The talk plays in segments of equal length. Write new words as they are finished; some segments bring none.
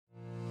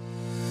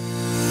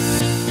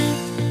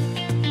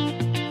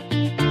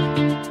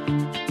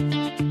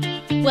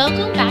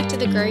Welcome back to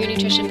the Grow Your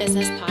Nutrition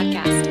Business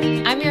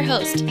podcast. I'm your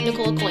host,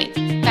 Nicole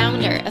Coyne,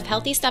 founder of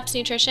Healthy Steps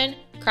Nutrition,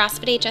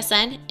 CrossFit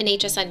HSN, and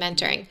HSN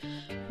Mentoring,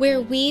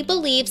 where we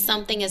believe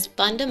something as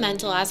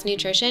fundamental as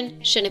nutrition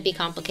shouldn't be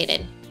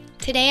complicated.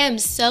 Today, I'm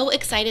so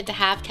excited to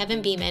have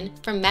Kevin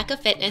Beamon from Mecca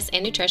Fitness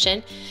and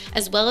Nutrition,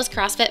 as well as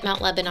CrossFit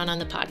Mount Lebanon on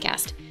the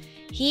podcast.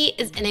 He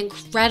is an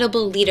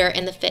incredible leader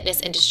in the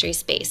fitness industry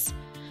space.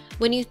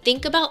 When you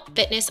think about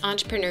fitness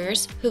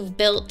entrepreneurs who've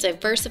built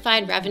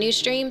diversified revenue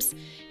streams,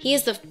 he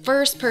is the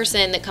first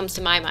person that comes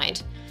to my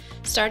mind.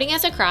 Starting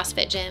as a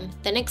CrossFit gym,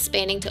 then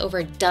expanding to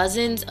over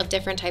dozens of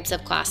different types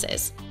of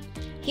classes.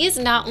 He is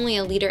not only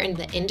a leader in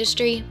the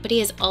industry, but he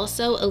is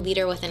also a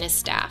leader within his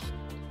staff.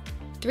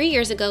 3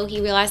 years ago, he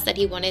realized that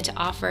he wanted to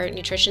offer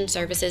nutrition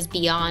services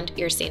beyond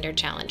your standard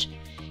challenge.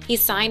 He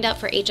signed up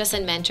for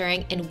HSN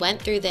Mentoring and went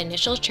through the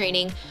initial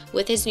training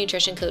with his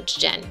nutrition coach,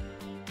 Jen.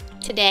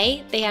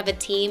 Today, they have a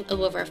team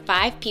of over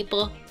 5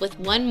 people, with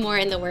one more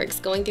in the works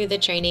going through the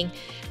training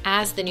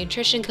as the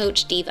Nutrition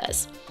Coach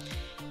Divas.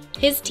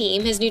 His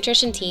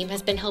nutrition team,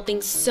 has been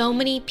helping so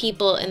many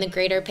people in the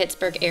greater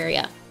Pittsburgh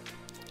area.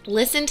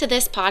 Listen to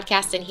this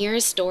podcast and hear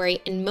his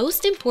story, and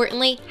most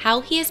importantly, how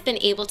he has been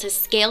able to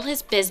scale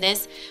his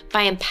business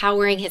by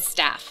empowering his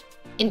staff.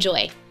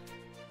 Enjoy.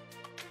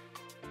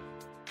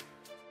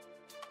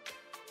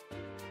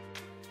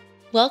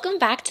 Welcome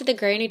back to the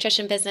Grow Your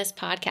Nutrition Business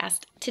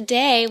podcast.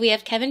 Today, we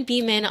have Kevin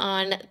Beamon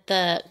on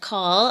the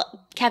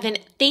call. Kevin,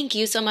 thank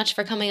you so much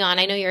for coming on.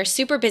 I know you're a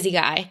super busy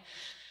guy.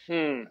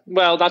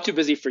 Well, not too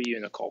busy for you,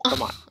 Nicole.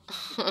 Come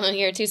on.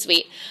 You're too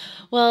sweet.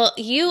 Well,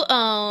 you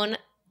own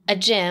a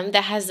gym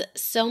that has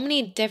so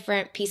many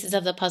different pieces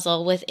of the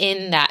puzzle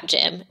within that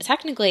gym.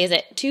 Technically, is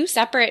it 2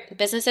 separate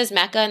businesses,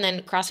 Mecca and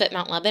then CrossFit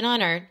Mount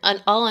Lebanon, or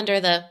all under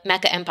the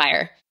Mecca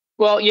empire?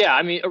 Well, yeah.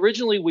 I mean,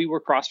 originally we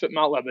were CrossFit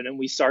Mount Lebanon.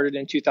 We started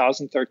in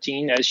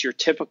 2013 as your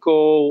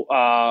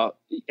typical,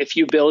 if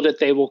you build it,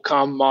 they will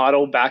come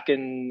model back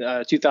in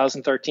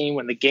 2013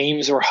 when the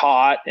games were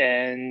hot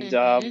and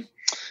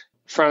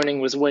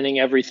Froning was winning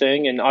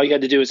everything. And all you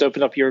had to do was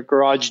open up your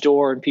garage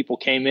door and people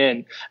came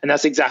in. And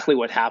that's exactly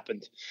what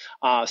happened.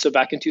 So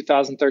back in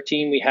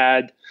 2013, we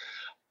had,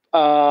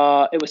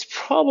 it was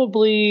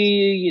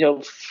probably,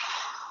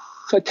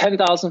 a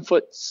 10,000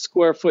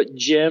 square foot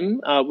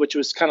gym, which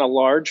was kind of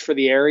large for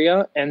the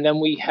area. And then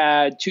we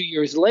had 2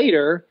 years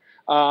later,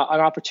 an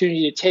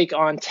opportunity to take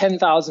on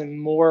 10,000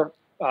 more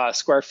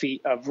square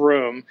feet of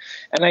room.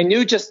 And I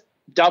knew just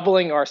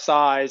doubling our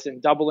size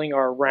and doubling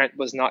our rent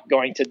was not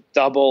going to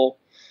double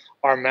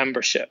our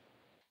membership.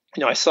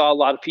 I saw a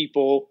lot of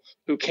people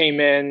who came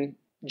in,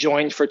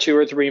 joined for 2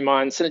 or 3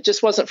 months, and it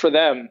just wasn't for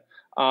them.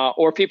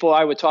 Or people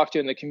I would talk to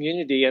in the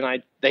community,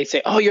 and they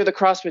say, "Oh, you're the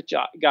CrossFit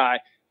guy."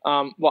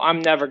 Well,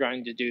 I'm never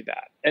going to do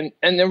that.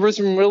 And there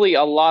wasn't really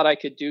a lot I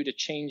could do to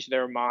change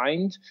their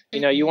mind.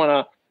 You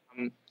want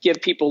to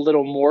give people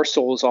little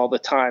morsels all the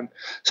time.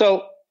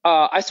 So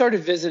I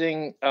started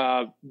visiting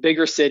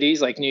bigger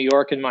cities like New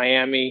York and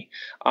Miami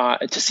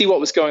to see what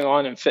was going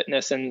on in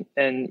fitness. And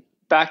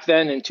back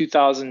then in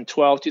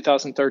 2012,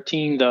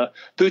 2013, the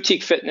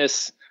boutique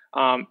fitness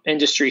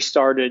industry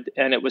started,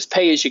 and it was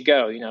pay as you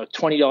go,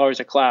 $20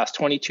 a class,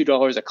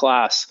 $22 a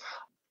class.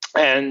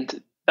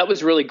 And that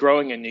was really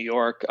growing in New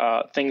York.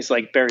 Things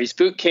like Barry's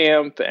Boot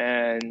Camp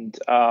and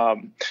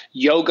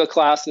yoga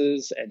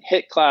classes and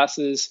HIIT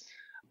classes.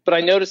 But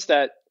I noticed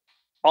that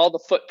all the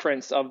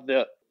footprints of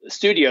the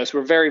studios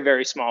were very,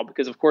 very small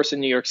because, of course, in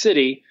New York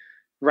City,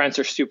 rents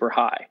are super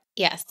high.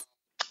 Yes.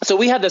 So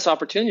we had this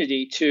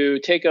opportunity to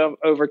take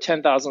over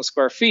 10,000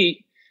 square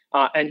feet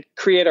and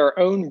create our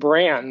own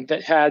brand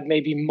that had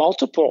maybe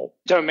multiple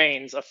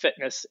domains of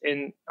fitness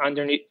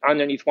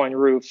underneath one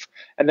roof.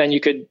 And then you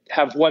could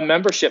have one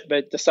membership,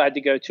 but decide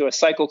to go to a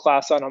cycle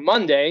class on a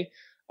Monday,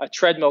 a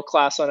treadmill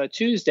class on a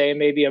Tuesday, and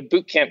maybe a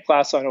boot camp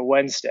class on a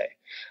Wednesday.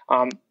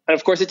 And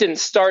of course, it didn't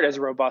start as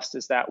robust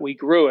as that. We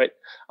grew it,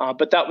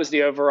 but that was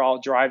the overall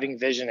driving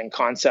vision and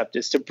concept,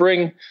 is to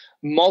bring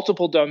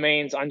multiple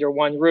domains under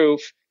one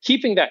roof,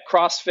 keeping that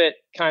CrossFit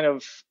kind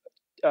of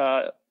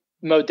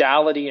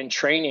modality and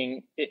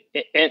training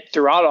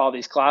throughout all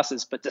these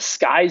classes, but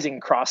disguising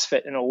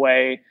CrossFit in a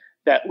way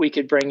that we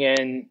could bring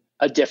in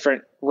a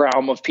different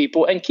realm of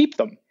people and keep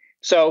them.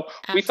 So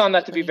we found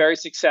that to be very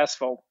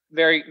successful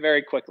very,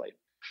 very quickly.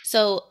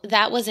 So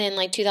that was in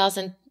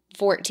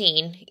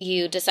 2014.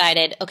 You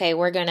decided, okay,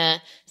 we're going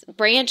to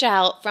branch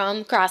out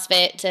from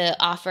CrossFit to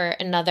offer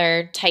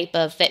another type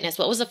of fitness.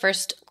 What was the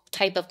first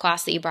type of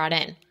class that you brought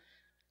in?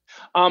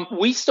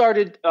 We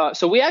started,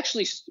 so we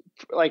actually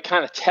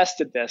kind of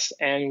tested this,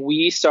 and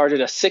we started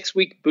a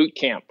 6-week boot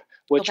camp,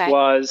 which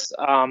was,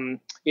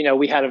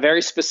 we had a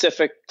very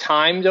specific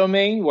time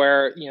domain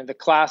where, the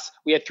class,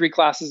 we had 3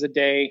 classes a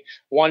day,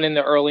 one in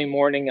the early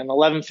morning and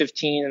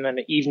 11:15, and then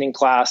the evening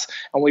class.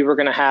 And we were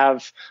going to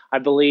have, I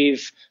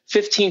believe,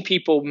 15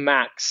 people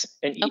max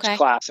in each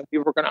class. And we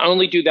were going to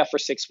only do that for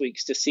 6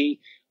 weeks to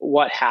see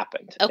what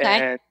happened.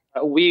 And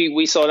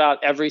we sold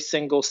out every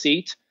single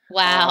seat.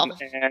 Wow.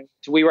 And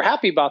we were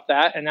happy about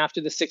that. And after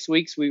the 6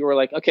 weeks, we were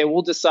like, okay,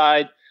 we'll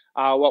decide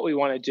what we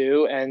want to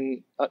do.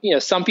 And,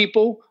 some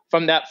people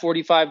from that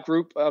 45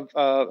 group of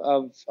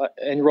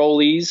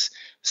enrollees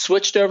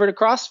switched over to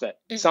CrossFit.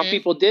 Some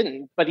people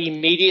didn't, but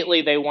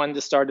immediately they wanted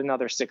to start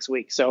another 6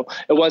 weeks. So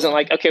it wasn't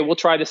like, okay, we'll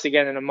try this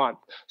again in a month.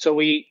 So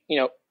we,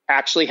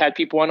 actually had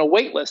people on a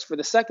wait list for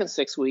the second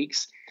 6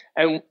 weeks.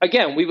 And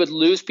again, we would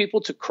lose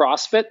people to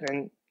CrossFit,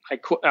 and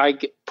I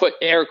put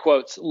air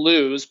quotes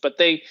lose, but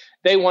they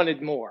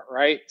wanted more,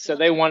 right? So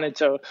they wanted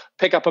to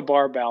pick up a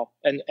barbell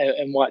and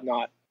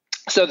whatnot.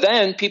 So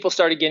then people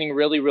started getting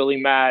really, really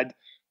mad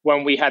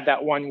when we had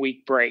that 1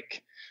 week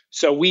break.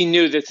 So we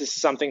knew that this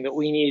is something that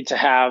we needed to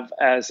have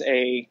as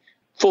a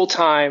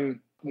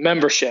full-time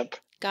membership.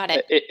 Got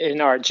it.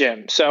 In our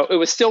gym. So it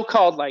was still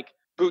called like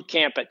boot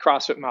camp at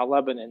CrossFit Mount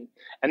Lebanon.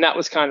 And that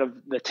was kind of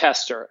the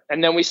tester.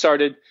 And then we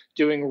started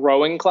doing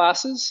rowing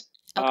classes.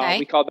 Okay.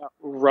 We called that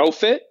Row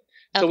Fit.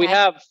 So we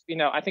have,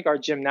 I think our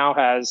gym now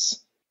has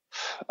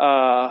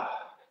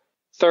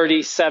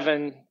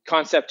 37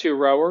 Concept 2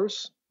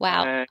 rowers.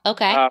 Wow. And,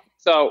 okay.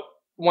 So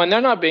when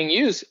they're not being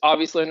used,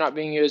 obviously they're not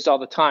being used all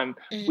the time.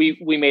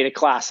 We made a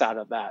class out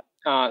of that.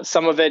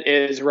 Some of it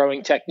is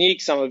rowing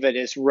technique. Some of it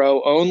is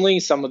row only.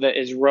 Some of it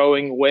is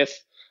rowing with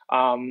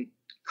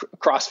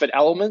CrossFit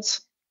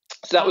elements.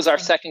 So that was our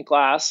second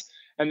class.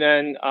 And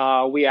then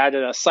we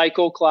added a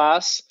cycle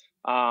class,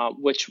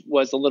 which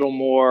was a little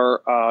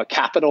more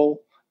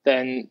capital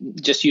than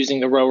just using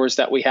the rowers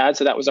that we had.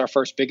 So that was our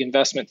first big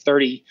investment,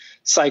 30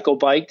 cycle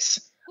bikes.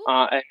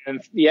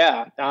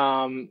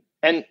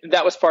 And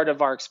that was part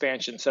of our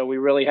expansion. So we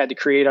really had to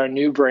create our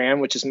new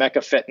brand, which is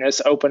Mecca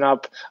Fitness, open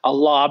up a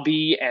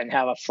lobby and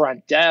have a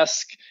front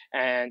desk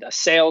and a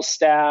sales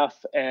staff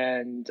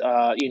and,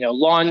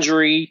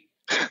 laundry,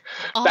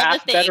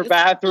 better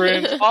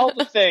bathrooms, all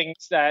the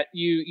things that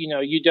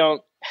you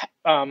don't,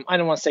 I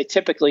don't want to say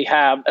typically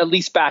have, at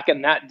least back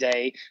in that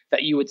day,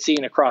 that you would see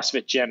in a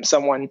CrossFit gym.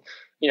 Someone,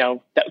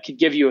 that could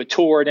give you a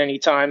tour at any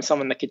time,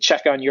 someone that could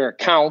check on your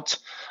account,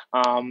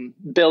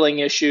 billing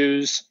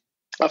issues,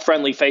 a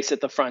friendly face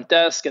at the front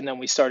desk. And then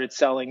we started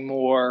selling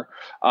more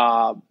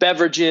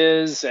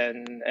beverages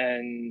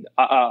and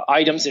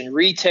items in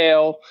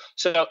retail.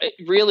 So it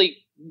really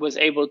was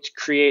able to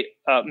create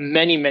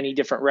many, many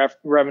different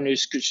revenue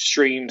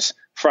streams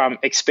from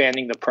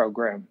expanding the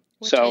program.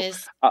 Which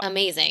is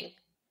amazing.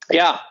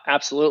 Yeah,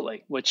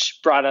 absolutely. Which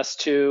brought us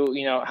to,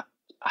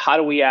 how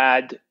do we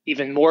add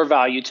even more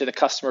value to the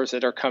customers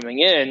that are coming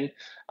in?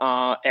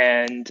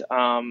 And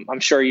I'm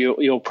sure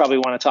you'll probably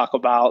want to talk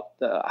about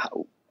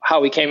how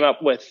we came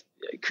up with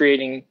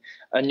creating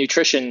a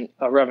nutrition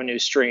revenue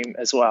stream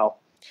as well.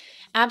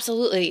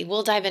 Absolutely.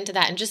 We'll dive into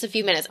that in just a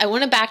few minutes. I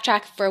want to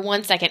backtrack for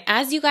 1 second.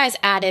 As you guys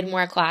added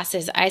more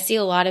classes, I see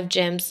a lot of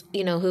gyms,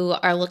 who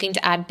are looking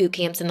to add boot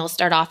camps, and they'll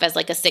start off as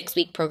like a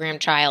 6-week program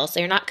trial. So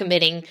you're not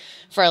committing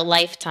for a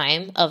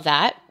lifetime of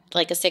that,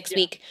 like a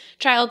 6-week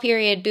trial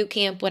period, boot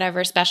camp,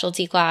 whatever,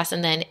 specialty class.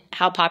 And then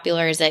how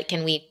popular is it?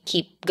 Can we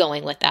keep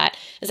going with that?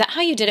 Is that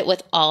how you did it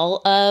with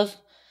all of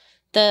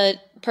the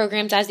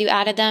programs as you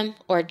added them,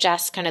 or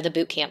just kind of the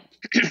boot camp?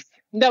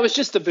 That was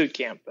just the boot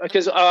camp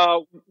because,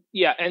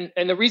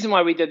 and the reason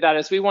why we did that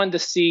is we wanted to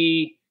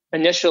see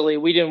initially,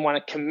 we didn't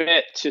want to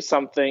commit to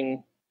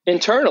something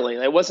internally.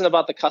 It wasn't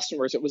about the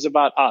customers. It was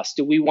about us.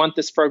 Do we want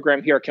this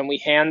program here? Can we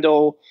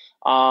handle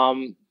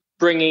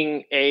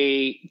bringing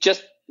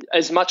just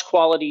as much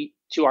quality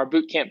to our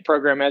boot camp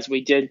program as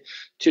we did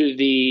to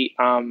the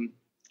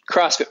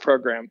CrossFit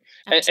program?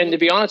 And to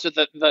be honest with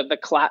the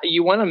class,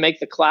 you want to make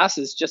the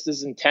classes just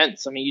as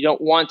intense. I mean, you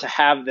don't want to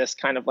have this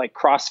kind of like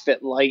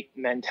CrossFit light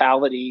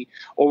mentality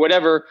or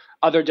whatever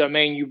other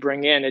domain you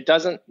bring in. It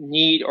doesn't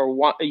need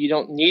you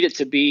don't need it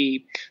to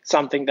be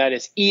something that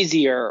is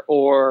easier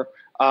or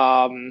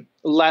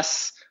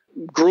less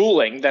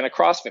grueling than a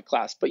CrossFit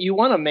class, but you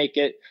want to make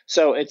it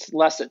so it's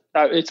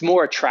it's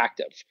more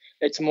attractive.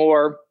 It's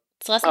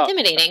less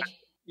intimidating.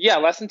 Yeah,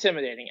 less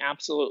intimidating.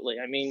 Absolutely.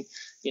 I mean,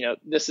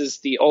 this is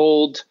the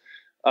old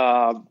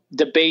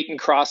debate in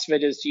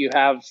CrossFit is, do you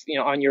have,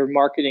 on your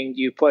marketing,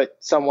 do you put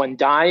someone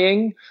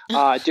dying,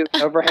 doing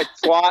overhead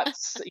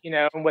squats,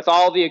 with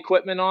all the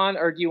equipment on,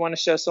 or do you want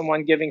to show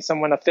someone giving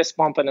someone a fist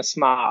bump and a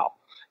smile?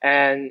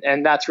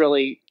 And that's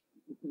really,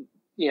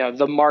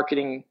 the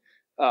marketing,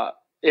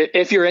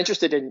 if you're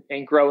interested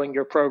in growing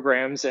your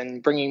programs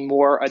and bringing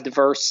a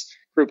diverse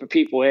group of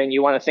people in,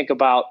 you want to think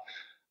about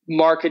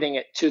marketing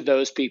it to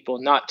those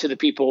people, not to the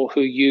people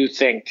who you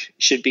think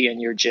should be in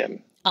your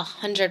gym.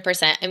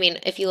 100%. I mean,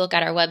 if you look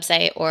at our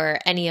website or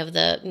any of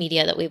the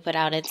media that we put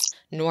out, it's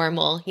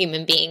normal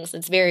human beings.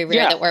 It's very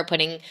rare that we're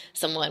putting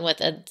someone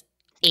with a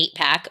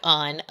 8-pack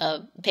on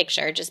a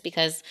picture, just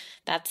because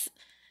that's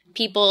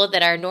people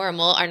that are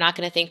normal are not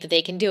going to think that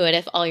they can do it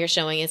if all you're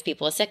showing is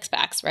people with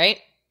 6-packs, right?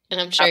 And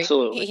I'm sure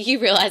you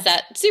realize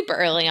that super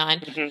early on.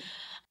 Mm-hmm.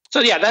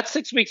 So that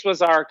 6 weeks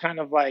was our kind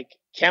of like,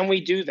 can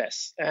we do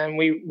this? And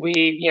we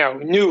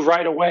knew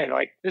right away,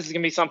 like, this is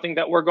going to be something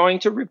that we're going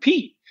to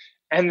repeat.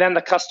 And then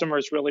the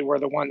customers really were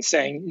the ones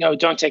saying, no,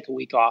 don't take a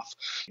week off.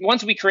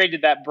 Once we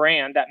created that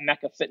brand, that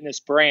Mecca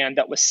Fitness brand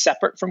that was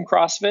separate from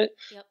CrossFit,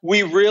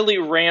 we really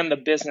ran the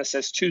business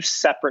as two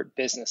separate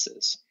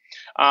businesses.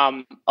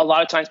 A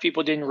lot of times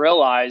people didn't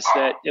realize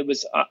that it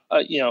was,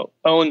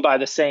 owned by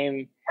the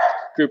same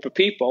group of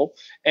people.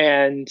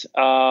 And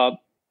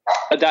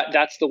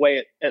that's the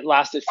way it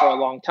lasted for a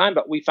long time.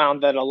 But we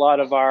found that a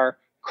lot of our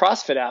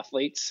CrossFit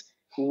athletes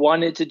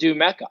wanted to do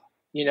Mecca.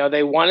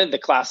 They wanted the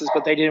classes,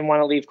 but they didn't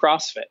want to leave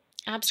CrossFit.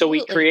 Absolutely.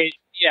 So we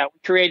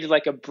created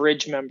like a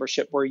bridge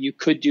membership where you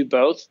could do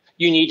both.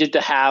 You needed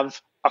to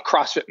have a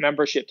CrossFit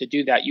membership to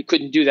do that. You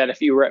couldn't do that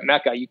if you were at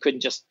Mecca. You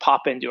couldn't just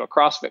pop into a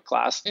CrossFit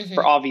class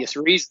for obvious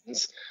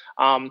reasons.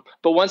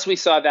 But once we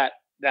saw that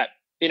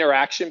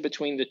interaction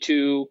between the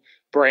two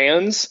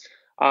brands,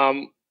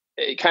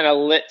 it kind of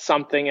lit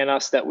something in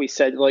us that we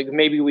said, like,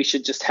 maybe we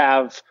should just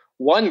have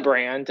one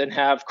brand and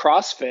have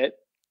CrossFit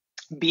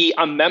be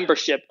a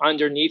membership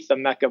underneath the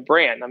Mecca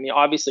brand. I mean,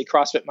 obviously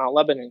CrossFit Mount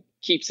Lebanon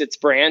keeps its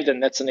brand,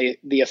 and that's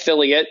the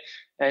affiliate,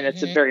 and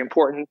it's very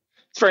important.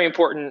 It's very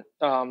important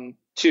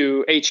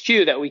to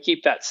HQ that we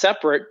keep that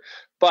separate,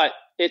 but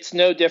it's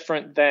no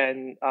different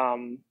than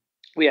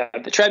we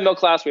have the treadmill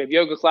class, we have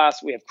yoga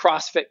class, we have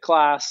CrossFit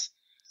class,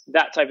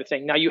 that type of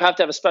thing. Now you have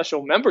to have a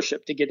special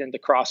membership to get into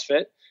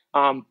CrossFit,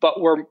 but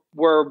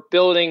we're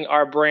building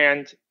our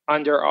brand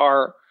under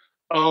our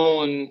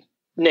own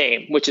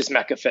name, which is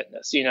Mecca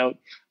Fitness.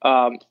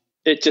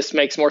 It just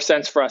makes more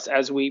sense for us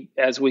as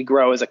we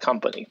grow as a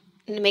company.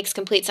 It makes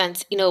complete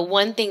sense.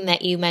 One thing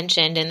that you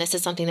mentioned, and this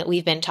is something that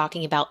we've been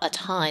talking about a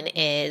ton,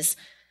 is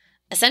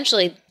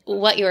essentially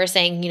what you were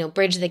saying,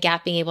 bridge the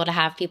gap, being able to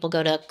have people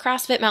go to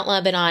CrossFit Mount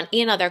Lebanon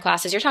and other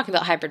classes. You're talking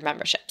about hybrid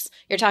memberships.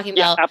 You're talking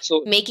about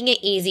making it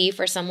easy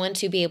for someone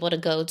to be able to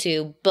go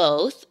to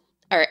both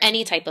or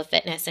any type of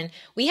fitness. And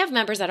we have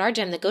members at our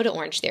gym that go to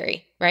Orange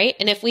Theory, right?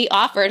 And if we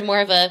offered more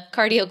of a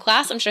cardio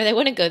class, I'm sure they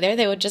wouldn't go there.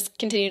 They would just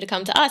continue to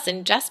come to us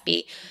and just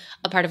be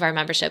a part of our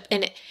membership.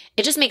 And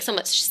it just makes so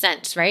much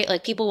sense, right?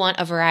 Like, people want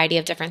a variety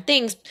of different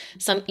things.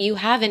 You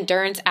have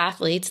endurance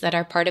athletes that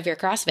are part of your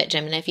CrossFit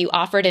gym. And if you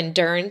offered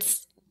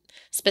endurance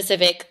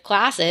specific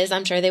classes,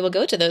 I'm sure they would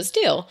go to those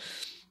too.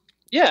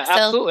 Yeah,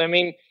 absolutely. I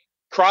mean,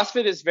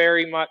 CrossFit is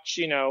very much,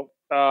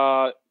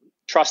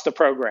 trust the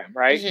program,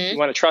 right? You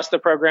want to trust the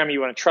program. You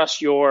want to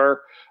trust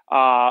your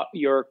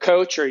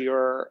coach or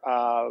your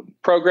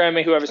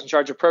programming, whoever's in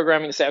charge of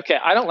programming, to say, okay,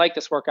 I don't like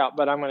this workout,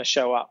 but I'm going to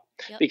show up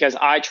because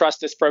I trust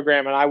this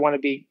program and I want to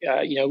be,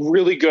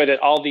 really good at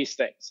all these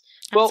things.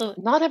 Absolutely. Well,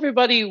 not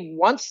everybody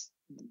wants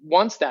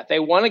that. They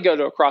want to go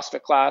to a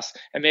CrossFit class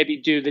and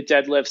maybe do the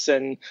deadlifts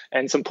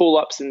and some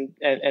pull-ups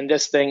and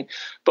this thing.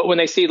 But when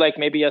they see like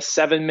maybe a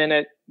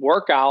 7-minute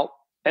workout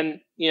and,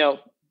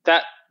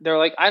 that they're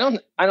like, I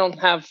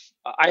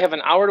have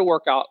an hour to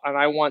work out and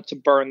I want to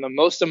burn the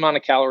most amount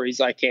of calories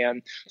I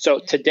can.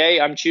 So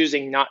today I'm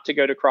choosing not to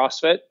go to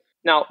CrossFit.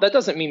 Now, that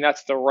doesn't mean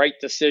that's the right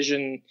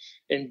decision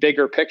in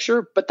bigger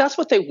picture, but that's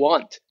what they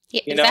want.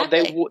 Yeah,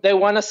 exactly. They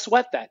want to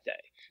sweat that day.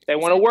 They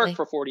want to work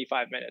for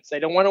 45 minutes. They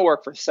don't want to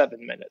work for 7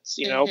 minutes,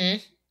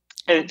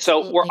 And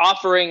so we're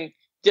offering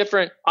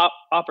different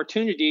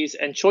opportunities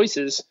and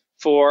choices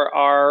for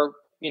our,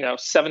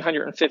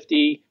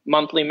 750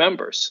 monthly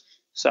members.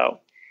 So.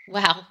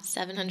 Wow,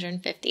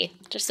 750,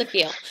 just a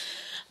few.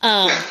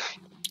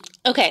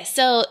 Okay,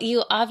 so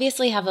you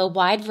obviously have a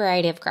wide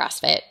variety of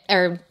CrossFit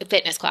or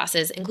fitness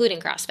classes, including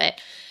CrossFit.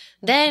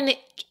 Then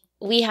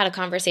we had a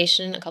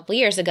conversation a couple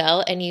years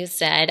ago, and you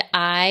said,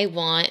 I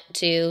want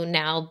to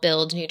now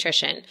build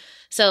nutrition.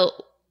 So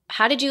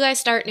how did you guys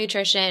start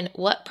nutrition?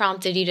 What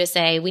prompted you to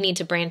say we need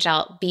to branch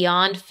out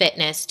beyond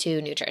fitness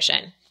to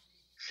nutrition?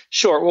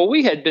 Sure. Well,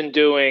 we had been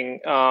doing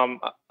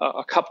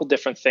a couple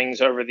different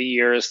things over the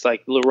years,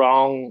 like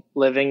Lurong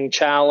Living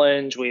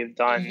Challenge. We've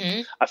done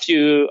a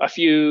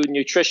few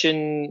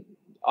nutrition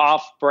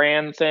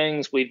off-brand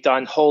things. We've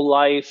done Whole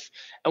Life,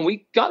 and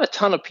we got a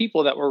ton of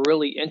people that were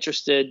really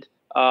interested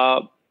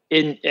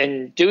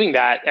in doing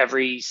that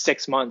every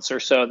 6 months or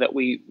so. That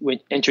we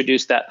would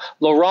introduce that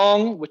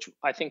Lurong, which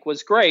I think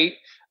was great.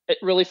 It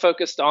really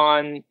focused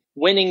on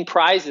winning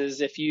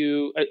prizes.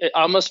 It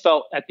almost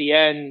felt at the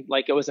end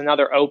like it was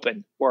another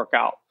open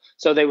workout.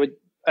 So they would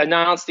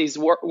announce these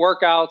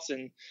workouts,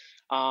 and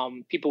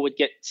people would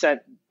get sent,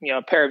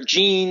 a pair of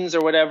jeans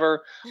or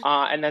whatever.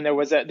 And then there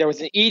was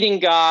an eating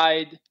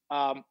guide.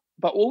 But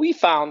what we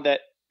found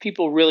that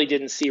people really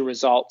didn't see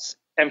results.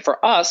 And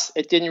for us,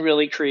 it didn't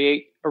really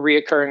create a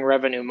reoccurring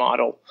revenue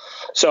model.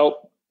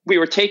 So we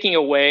were taking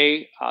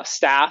away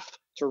staff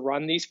to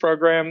run these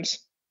programs,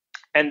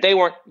 and they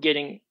weren't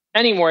getting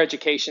any more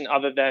education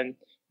other than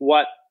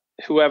what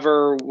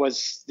whoever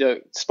was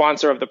the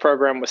sponsor of the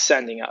program was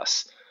sending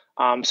us.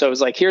 So it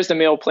was like, here's the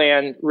meal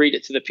plan, read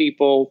it to the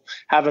people,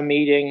 have a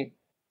meeting.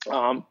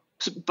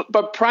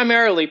 But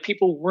primarily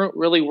people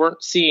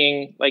weren't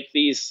seeing like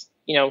these,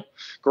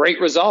 great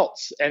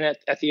results. And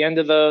at the end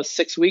of the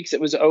 6 weeks,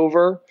 it was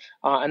over,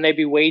 and they'd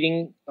be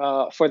waiting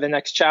for the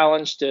next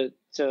challenge to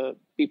to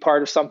be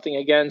part of something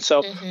again.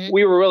 So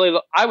Mm-hmm.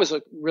 I was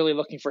really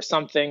looking for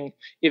something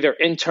either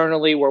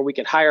internally where we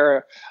could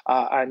hire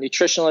a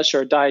nutritionist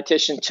or a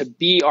dietitian to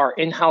be our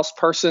in-house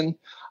person.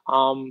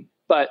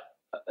 But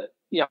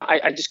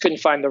I just couldn't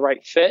find the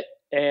right fit.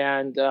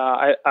 And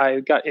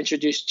I got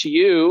introduced to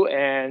you,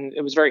 and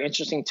it was very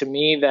interesting to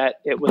me that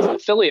it was an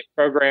affiliate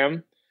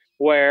program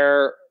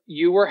where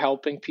you were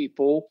helping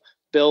people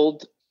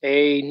build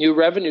a new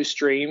revenue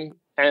stream,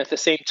 and at the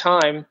same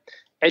time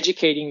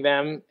educating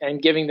them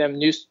and giving them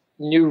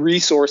new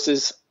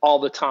resources all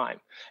the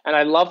time. And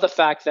I love the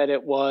fact that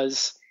it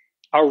was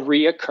a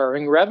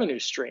reoccurring revenue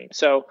stream.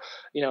 So,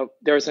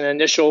 there's an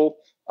initial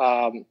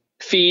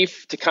fee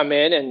to come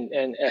in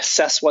and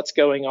assess what's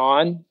going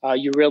on.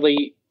 You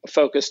really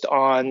focused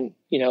on,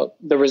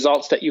 the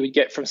results that you would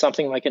get from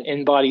something like an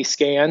in-body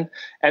scan,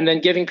 and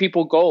then giving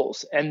people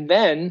goals, and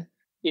then,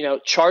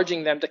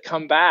 charging them to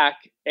come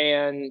back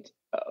and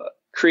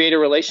create a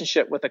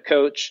relationship with a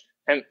coach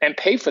and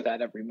pay for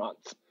that every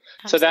month.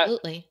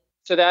 Absolutely.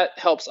 So that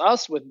helps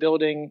us with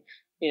building,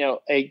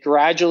 a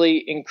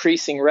gradually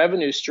increasing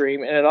revenue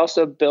stream. And it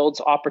also builds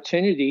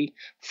opportunity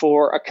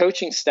for a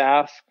coaching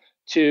staff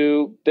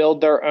to build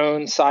their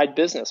own side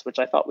business, which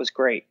I thought was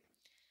great.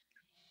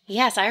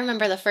 Yes, I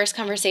remember the first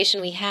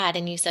conversation we had,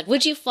 and you said,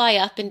 would you fly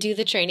up and do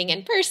the training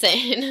in person?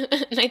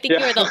 And I think you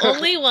were the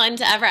only one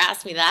to ever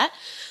ask me that.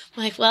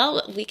 I'm like,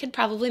 well, we could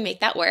probably make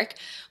that work.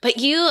 But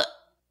you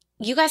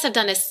guys have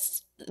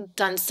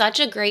done such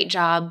a great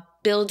job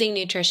building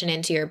nutrition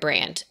into your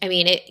brand. I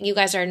mean, you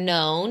guys are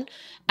known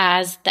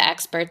as the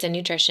experts in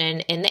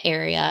nutrition in the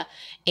area,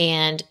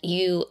 and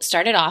you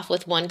started off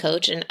with one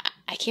coach, and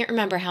I can't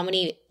remember how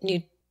many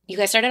you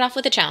guys started off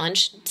with a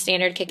challenge.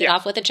 Standard kicked it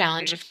off with a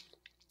challenge. Mm-hmm.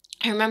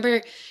 I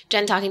remember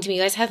Jen talking to me.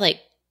 You guys had like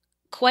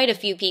quite a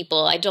few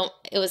people.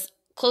 It was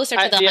closer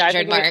to the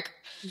 100 mark.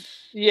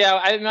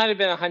 It might have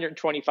been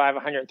 125,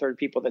 130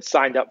 people that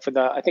signed up for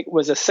I think it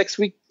was a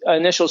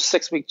initial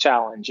 6-week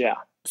challenge. Yeah.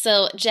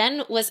 So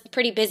Jen was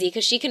pretty busy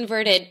because she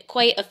converted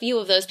quite a few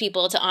of those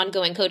people to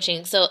ongoing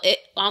coaching. So it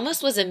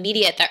almost was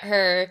immediate that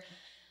her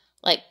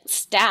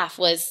staff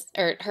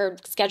her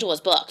schedule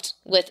was booked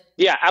with.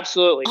 Yeah,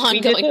 absolutely.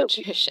 Ongoing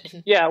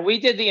nutrition. Yeah. We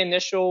did the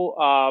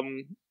initial,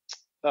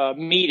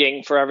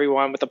 meeting for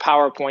everyone with a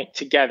PowerPoint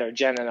together,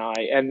 Jen and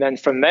I. And then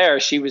from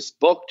there, she was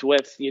booked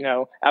with,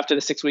 after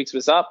the 6 weeks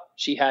was up,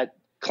 she had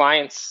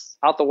clients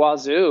out the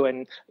wazoo.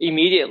 And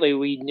immediately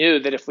we knew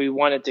that if we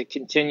wanted to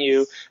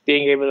continue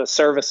being able to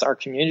service our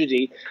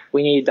community,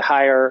 we needed to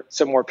hire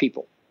some more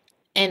people.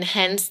 And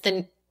hence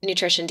the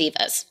Nutrition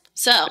Divas.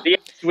 So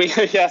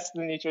yes,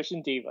 the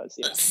Nutrition Divas.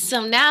 Yeah.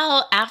 So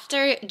now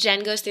after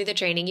Jen goes through the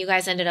training, you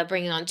guys ended up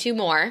bringing on 2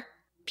 more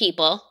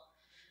people.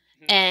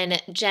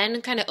 And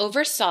Jen kind of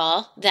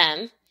oversaw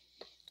them,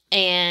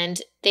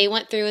 and they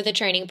went through our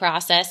training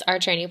process,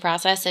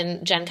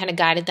 and Jen kind of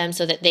guided them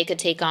so that they could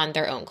take on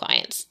their own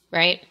clients,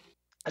 right?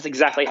 That's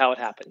exactly how it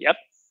happened. Yep.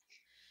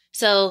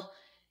 So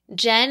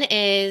Jen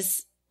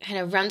kind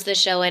of runs the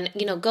show, and,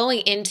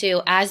 going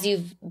into, as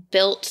you've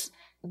built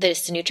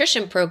this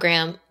nutrition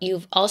program,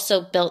 you've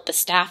also built the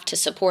staff to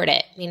support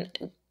it. I mean,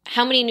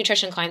 how many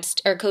nutrition clients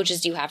or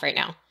coaches do you have right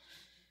now?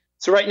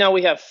 So right now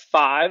we have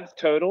 5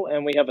 total,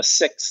 and we have a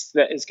 6th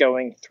that is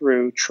going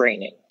through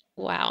training.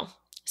 Wow.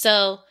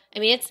 So, I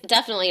mean, it's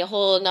definitely a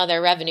whole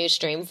nother revenue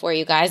stream for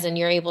you guys, and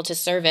you're able to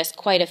service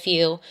quite a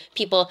few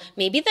people,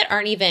 maybe that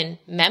aren't even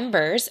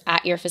members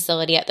at your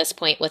facility at this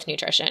point with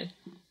nutrition.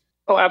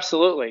 Oh,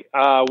 absolutely.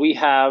 We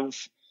have,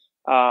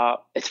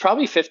 it's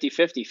probably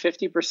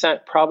 50-50.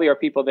 50% probably are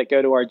people that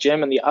go to our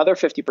gym, and the other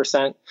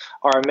 50%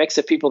 are a mix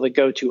of people that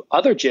go to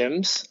other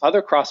gyms,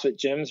 other CrossFit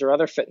gyms or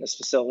other fitness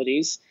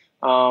facilities.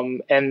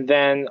 And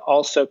then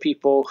also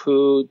people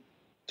who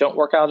don't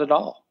work out at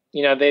all.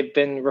 They've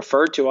been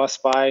referred to us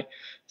by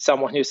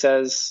someone who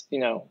says,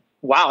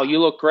 wow, you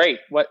look great.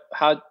 What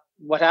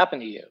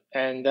happened to you?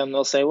 And then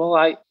they'll say,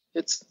 well,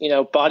 it's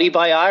Body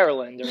by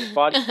Ireland or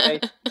Body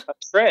by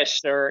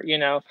Trish or,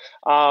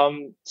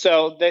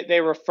 so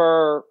they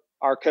refer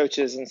our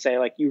coaches and say,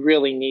 like, you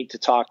really need to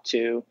talk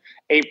to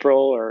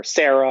April or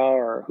Sarah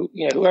or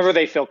whoever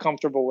they feel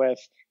comfortable with.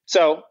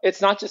 So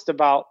it's not just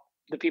about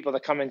the people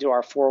that come into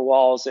our 4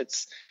 walls.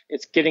 It's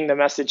getting the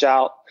message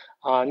out,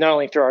 not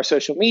only through our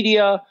social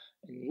media,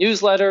 and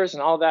newsletters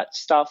and all that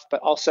stuff,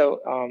 but also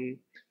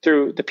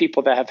through the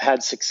people that have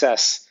had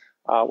success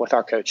with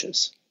our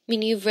coaches. I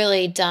mean, you've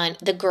really done,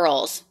 the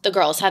girls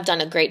have done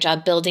a great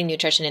job building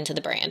nutrition into the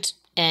brand.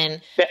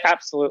 And yeah,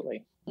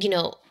 absolutely.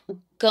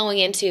 Going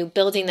into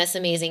building this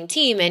amazing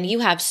team, and you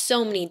have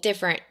so many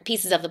different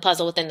pieces of the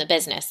puzzle within the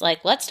business.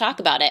 Like, let's talk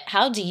about it.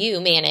 How do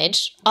you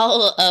manage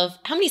how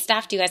many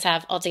staff do you guys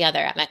have altogether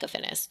at Mecca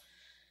Fitness?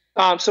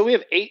 So we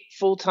have 8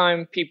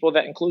 full-time people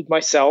that include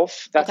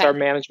myself. That's our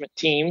management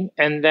team.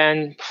 And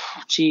then,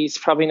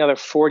 probably another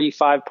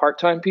 45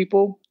 part-time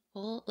people.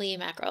 Holy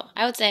mackerel.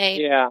 I would say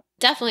Yeah.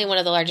 definitely one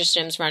of the largest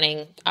gyms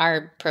running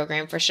our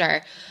program for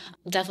sure.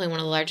 Definitely one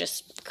of the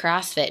largest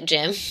CrossFit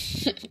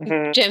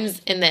Mhm.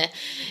 gyms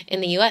in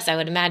the US, I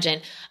would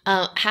imagine.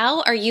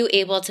 How are you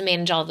able to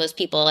manage all of those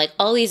people? Like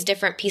all these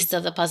different pieces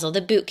of the puzzle,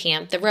 the boot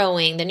camp, the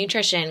rowing, the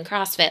nutrition,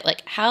 CrossFit,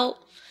 like how,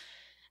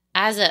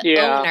 as a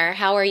Yeah. owner,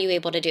 how are you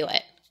able to do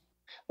it?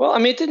 Well, I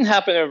mean, it didn't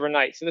happen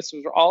overnight. So this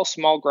was all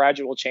small,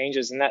 gradual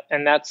changes,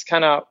 and that's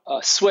kind of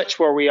a switch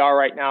where we are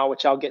right now,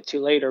 which I'll get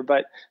to later.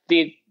 But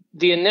the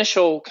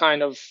initial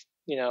kind of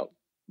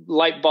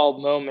light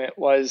bulb moment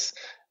was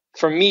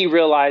for me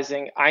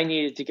realizing I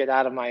needed to get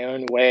out of my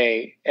own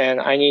way, and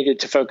I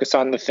needed to focus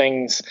on the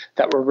things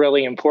that were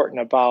really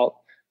important about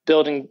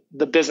building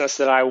the business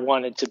that I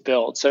wanted to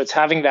build. So it's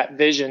having that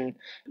vision,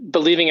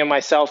 believing in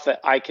myself that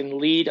I can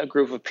lead a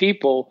group of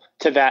people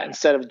to that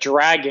instead of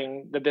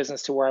dragging the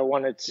business to where I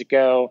wanted to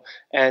go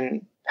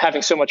and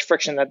having so much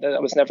friction that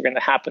was never going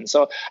to happen.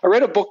 So I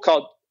read a book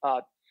called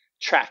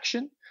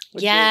Traction,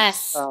 which is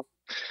Yes.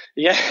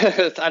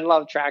 yes, I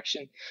love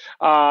Traction.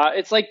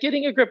 It's like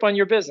getting a grip on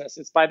your business.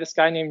 It's by this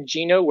guy named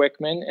Gino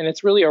Wickman, and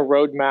it's really a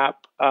roadmap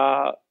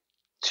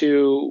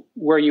to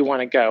where you want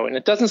to go. And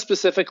it doesn't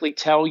specifically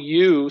tell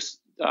you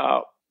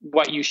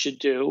what you should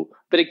do,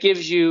 but it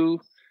gives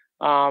you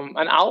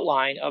an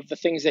outline of the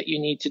things that you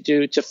need to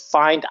do to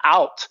find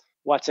out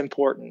what's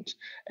important.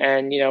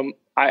 And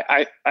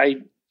I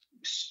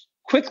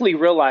quickly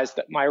realized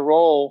that my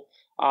role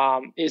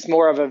is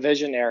more of a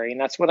visionary, and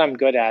that's what I'm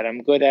good at.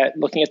 I'm good at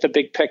looking at the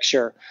big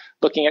picture,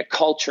 looking at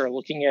culture,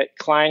 looking at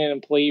client and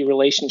employee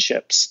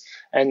relationships,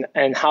 and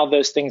how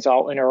those things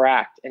all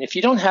interact. And if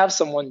you don't have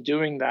someone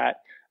doing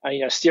that,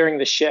 steering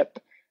the ship,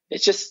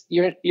 it's just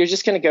you're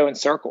just going to go in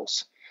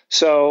circles.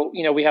 So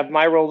we have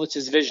my role, which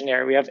is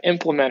visionary. We have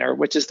implementer,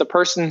 which is the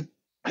person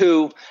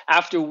who,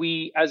 after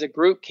we as a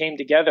group came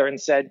together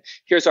and said,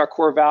 here's our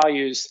core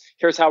values,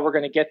 here's how we're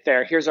going to get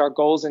there, here's our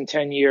goals in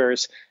 10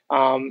 years,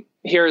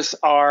 here's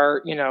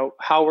our,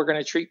 how we're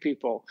going to treat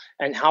people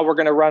and how we're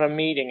going to run a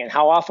meeting and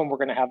how often we're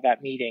going to have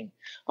that meeting.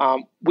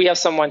 We have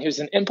someone who's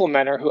an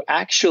implementer who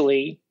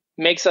actually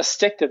makes us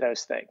stick to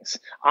those things.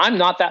 I'm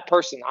not that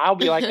person. I'll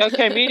be like,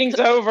 okay, meeting's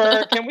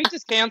over. Can we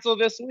just cancel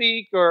this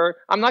week? Or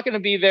I'm not going to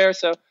be there.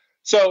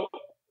 So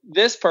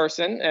this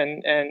person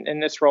and in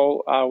this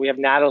role, we have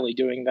Natalie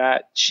doing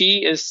that.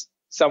 She is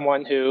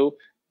someone who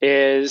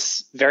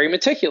is very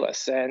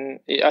meticulous and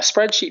a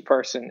spreadsheet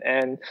person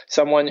and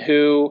someone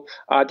who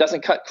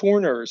doesn't cut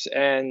corners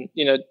and,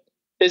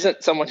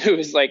 isn't someone who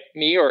is like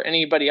me or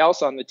anybody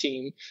else on the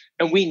team.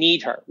 And we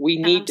need her. We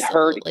need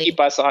her to keep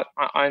us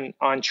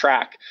on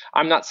track.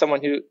 I'm not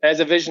someone who,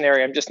 as a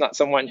visionary, I'm just not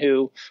someone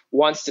who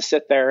wants to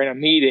sit there in a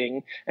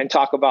meeting and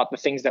talk about the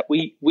things that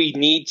we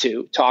need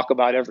to talk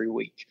about every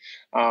week.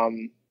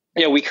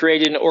 We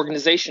created an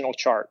organizational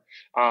chart,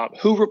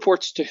 who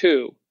reports to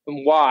who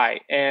and why.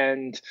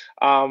 And,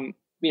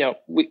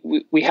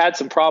 we had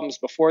some problems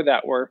before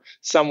that where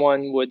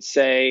someone would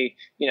say,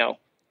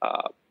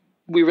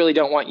 we really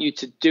don't want you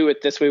to do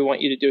it this way. We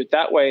want you to do it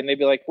that way. And they'd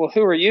be like, well,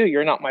 who are you?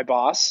 You're not my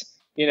boss,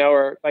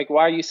 or like,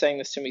 why are you saying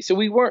this to me? So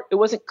it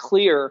wasn't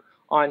clear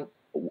on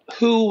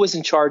who was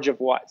in charge of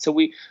what. So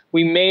we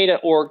made an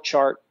org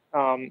chart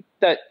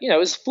that,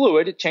 is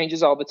fluid. It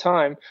changes all the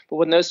time. But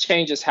when those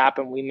changes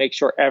happen, we make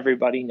sure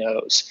everybody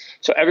knows.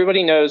 So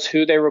everybody knows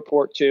who they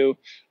report to,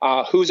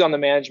 who's on the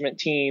management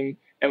team,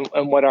 and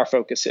what our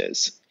focus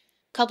is.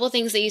 Couple of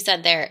things that you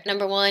said there.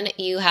 Number one,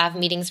 you have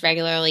meetings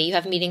regularly. You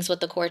have meetings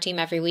with the core team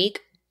every week?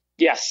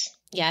 Yes.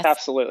 Yes.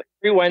 Absolutely.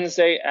 Every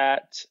Wednesday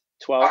at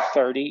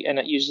 12:30, and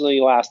it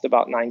usually lasts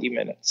about 90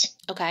 minutes.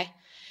 Okay.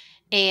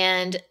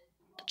 And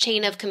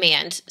chain of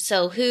command.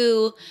 So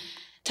who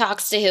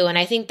talks to who? And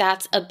I think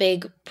that's a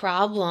big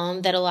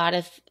problem that a lot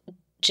of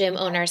gym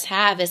owners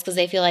have, is because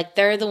they feel like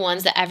they're the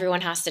ones that everyone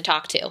has to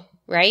talk to,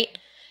 right?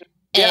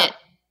 Yeah.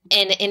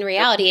 And in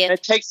reality,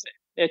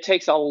 it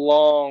takes a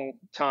long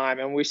time,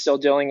 and we're still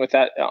dealing with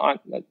that,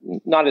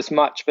 not as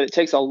much, but it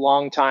takes a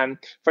long time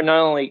for not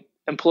only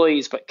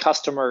employees but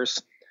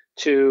customers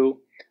to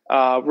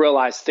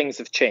realize things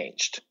have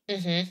changed.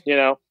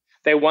 Mm-hmm.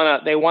 They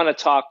want to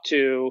talk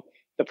to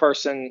the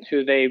person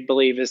who they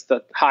believe is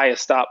the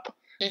highest up,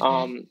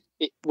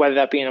 mm-hmm. Whether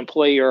that be an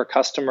employee or a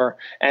customer.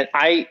 And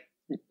I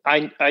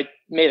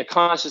made a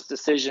conscious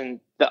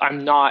decision that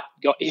I'm not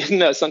going, even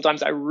though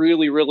sometimes I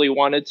really, really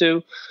wanted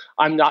to,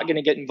 I'm not going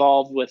to get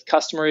involved with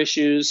customer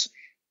issues,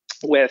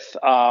 with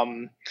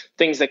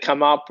things that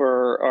come up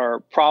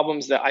or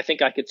problems that I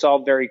think I could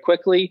solve very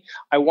quickly.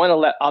 I want to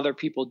let other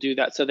people do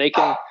that so they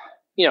can,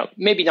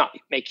 maybe not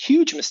make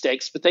huge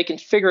mistakes, but they can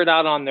figure it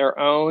out on their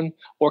own,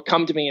 or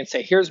come to me and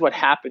say, here's what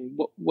happened.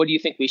 What do you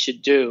think we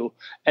should do?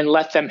 And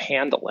let them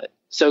handle it.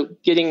 So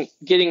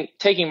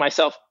taking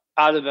myself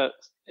out of the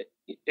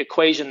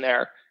equation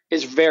there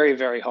is very,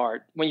 very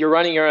hard. When you're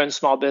running your own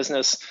small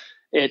business,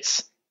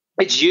 it's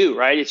you,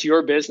 right? It's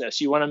your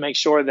business. You want to make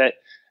sure that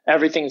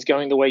everything's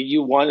going the way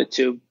you want it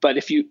to. But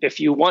if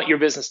you want your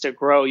business to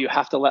grow, you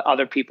have to let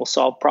other people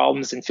solve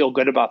problems and feel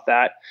good about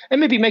that, and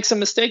maybe make some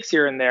mistakes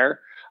here and there.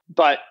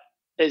 But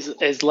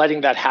is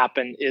letting that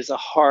happen is a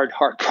hard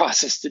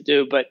process to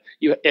do. But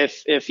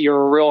if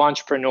you're a real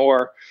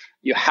entrepreneur,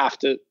 you have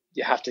to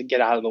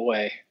get out of the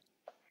way.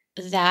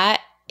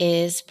 That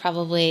is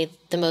probably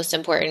the most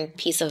important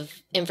piece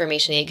of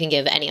information that you can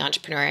give any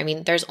entrepreneur. I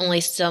mean, there's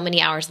only so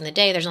many hours in the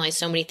day. There's only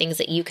so many things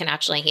that you can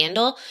actually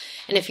handle.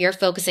 And if you're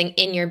focusing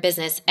in your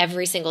business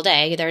every single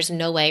day, there's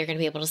no way you're going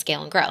to be able to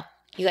scale and grow.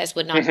 You guys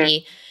would not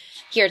be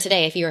here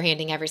today if you were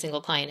handling every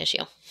single client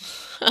issue.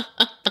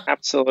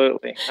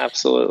 Absolutely.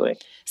 Absolutely.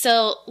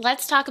 So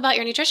let's talk about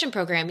your nutrition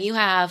program. You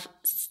have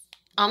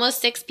almost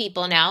 6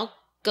 people now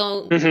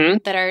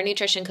that are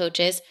nutrition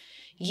coaches.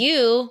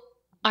 You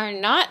are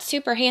not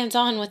super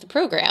hands-on with the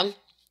program.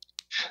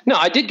 No,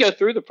 I did go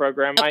through the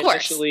program. Of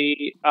course.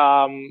 Initially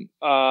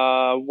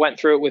went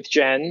through it with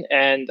Jen,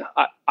 and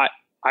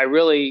I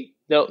really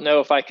don't know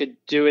if I could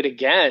do it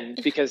again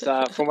because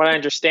from what I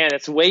understand,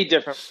 it's way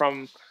different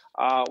from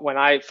when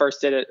I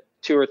first did it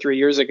 2 or 3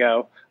 years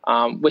ago,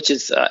 which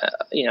is a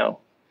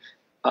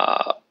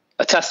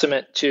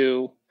testament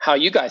to how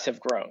you guys have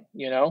grown.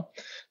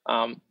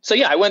 So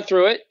yeah, I went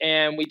through it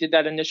and we did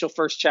that initial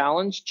first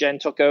challenge. Jen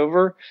took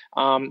over.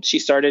 We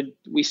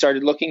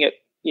started looking at,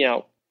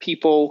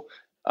 people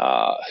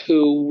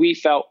who we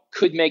felt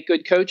could make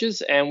good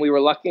coaches. And we were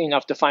lucky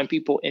enough to find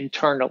people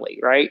internally,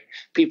 right?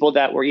 People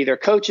that were either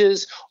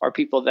coaches or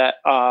people that,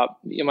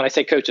 when I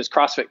say coaches,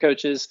 CrossFit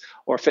coaches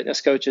or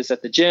fitness coaches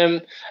at the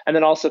gym. And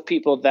then also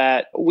people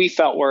that we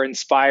felt were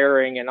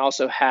inspiring and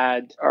also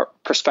had a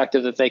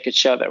perspective that they could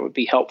show that would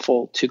be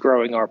helpful to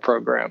growing our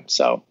program.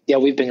 So yeah,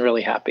 we've been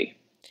really happy.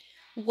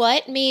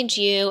 What made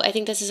you, I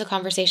think this is a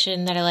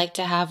conversation that I like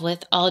to have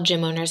with all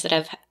gym owners that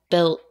have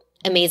built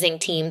amazing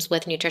teams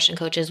with nutrition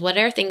coaches. What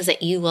are things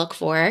that you look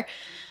for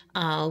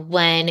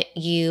when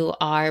you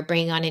are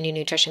bringing on a new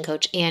nutrition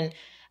coach? And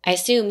I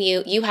assume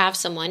you have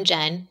someone,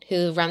 Jen,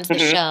 who runs the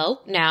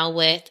show now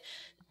with,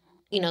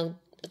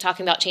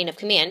 talking about chain of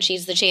command.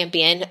 She's the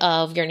champion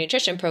of your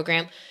nutrition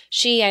program.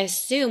 She, I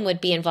assume,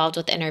 would be involved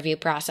with the interview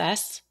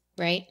process,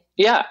 right?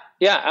 Yeah,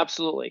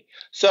 absolutely.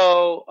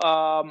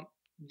 So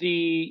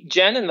the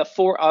Jen and the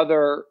 4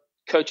 other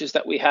coaches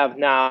that we have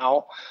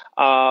now,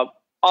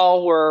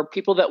 all were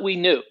people that we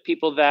knew,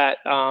 people that,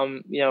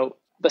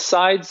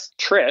 besides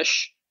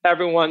Trish,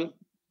 everyone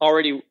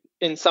already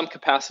in some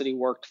capacity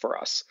worked for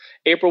us.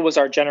 April was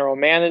our general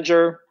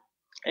manager,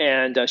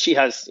 and she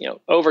has,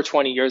 over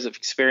 20 years of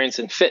experience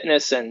in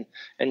fitness and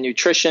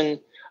nutrition.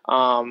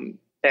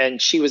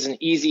 And she was an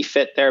easy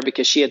fit there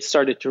because she had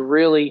started to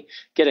really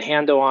get a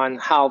handle on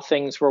how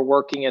things were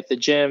working at the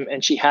gym.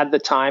 And she had the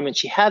time and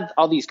she had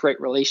all these great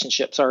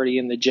relationships already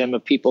in the gym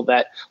of people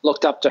that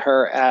looked up to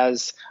her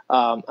as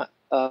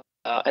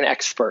an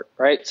expert,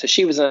 right? So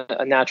she was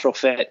a natural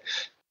fit.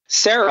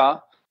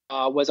 Sarah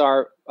was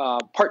our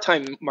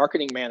part-time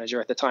marketing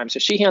manager at the time. So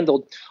she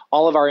handled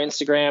all of our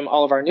Instagram,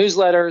 all of our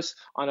newsletters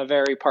on a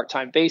very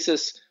part-time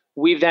basis.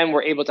 We then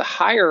were able to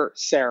hire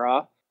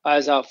Sarah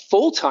as a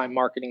full-time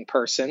marketing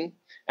person.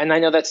 And I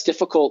know that's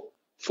difficult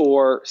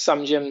for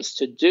some gyms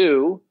to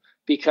do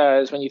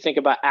because when you think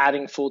about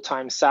adding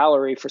full-time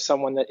salary for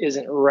someone that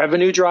isn't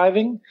revenue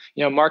driving,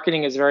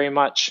 marketing is very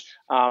much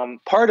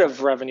part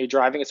of revenue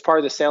driving. It's part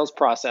of the sales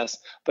process,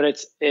 but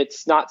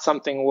it's not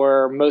something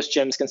where most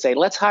gyms can say,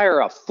 let's hire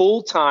a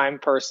full-time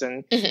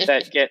person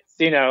that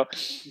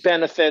gets,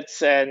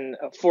 benefits and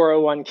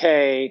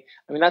 401k.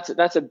 I mean,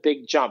 that's a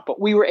big jump,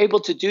 but we were able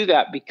to do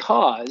that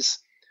because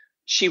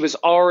she was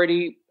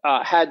already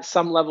had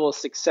some level of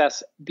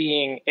success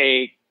being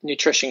a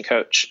nutrition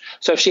coach.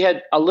 So if she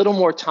had a little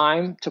more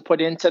time to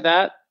put into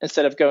that,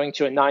 instead of going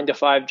to a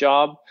 9-to-5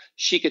 job,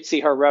 she could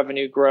see her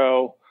revenue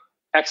grow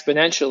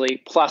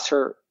exponentially plus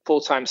her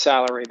full-time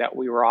salary that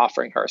we were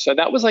offering her. So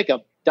that was like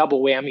a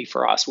double whammy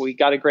for us. We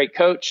got a great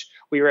coach.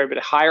 We were able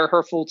to hire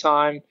her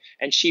full-time,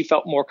 and she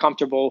felt more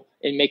comfortable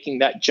in making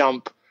that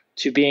jump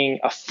to being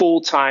a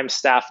full-time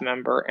staff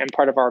member and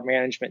part of our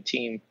management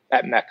team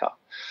at Mecca.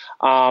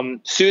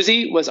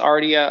 Susie was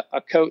already a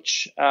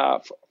coach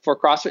for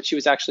CrossFit. She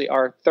was actually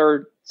our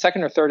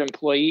second or third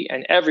employee,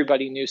 and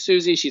everybody knew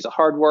Susie. She's a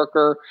hard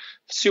worker,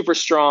 super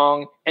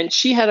strong, and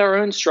she had her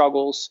own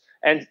struggles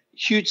and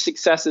huge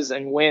successes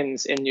and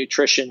wins in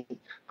nutrition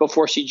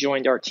before she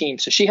joined our team.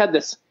 So she had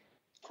this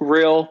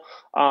real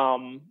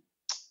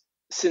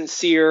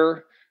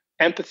sincere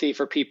empathy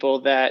for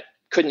people that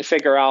couldn't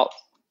figure out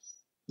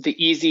the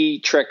easy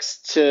tricks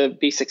to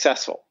be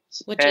successful.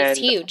 Which is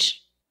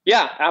huge.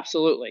 Yeah,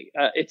 absolutely.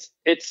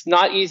 It's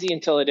not easy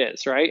until it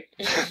is, right?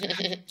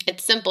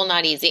 It's simple,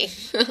 not easy.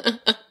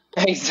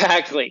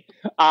 Exactly.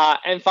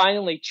 And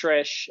finally,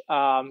 Trish,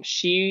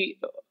 she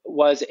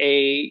was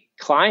a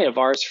client of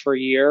ours for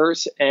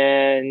years.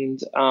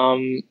 And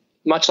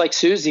much like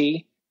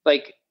Susie,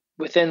 like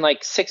within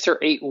 6 or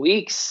 8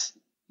 weeks,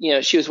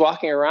 she was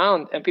walking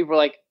around and people were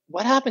like,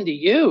 what happened to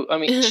you? I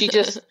mean, she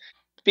just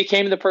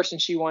became the person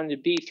she wanted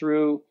to be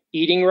through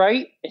eating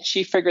right. And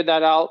she figured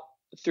that out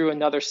through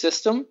another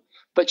system,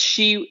 but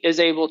she is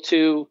able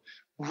to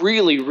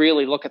really,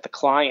 really look at the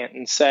client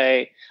and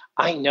say,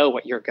 I know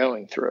what you're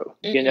going through,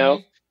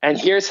 And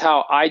here's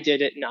how I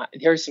did it. And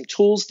here's some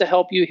tools to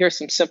help you. Here's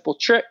some simple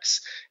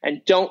tricks.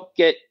 And don't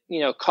get,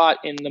 caught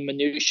in the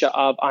minutia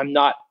of I'm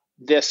not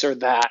this or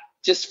that.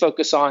 Just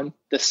focus on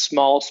the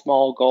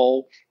small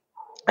goal.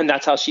 And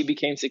that's how she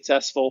became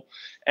successful.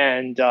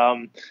 And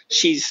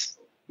she's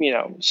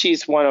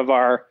one of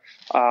our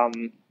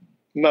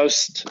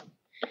most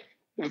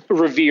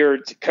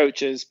revered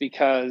coaches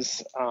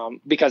because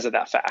of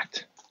that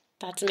fact.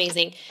 That's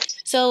amazing.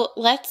 So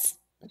let's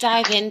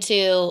dive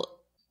into,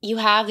 you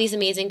have these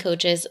amazing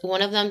coaches.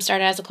 One of them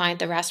started as a client,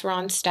 the rest were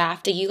on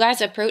staff. Did you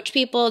guys approach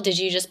people? Did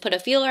you just put a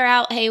feeler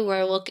out? Hey,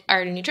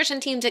 our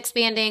nutrition team's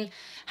expanding.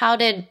 How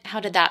did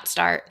that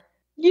start?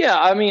 Yeah,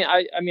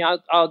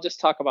 I'll just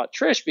talk about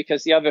Trish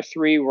because the other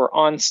three were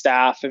on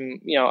staff,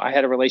 and I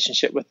had a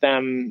relationship with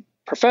them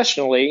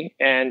professionally,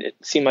 and it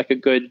seemed like a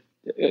good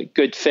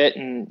fit,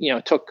 and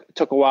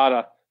took a while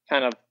to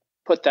kind of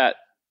put that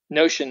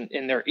notion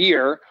in their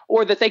ear,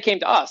 or that they came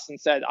to us and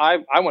said, I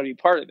want to be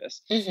part of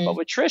this. Mm-hmm. But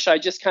with Trish, I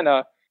just kind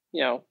of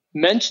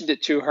mentioned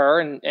it to her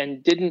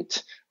and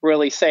didn't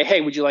really say,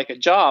 hey, would you like a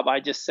job? I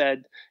just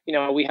said,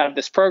 we have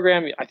this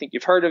program. I think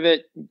you've heard of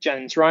it.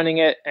 Jen's running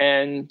it,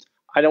 and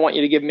I don't want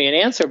you to give me an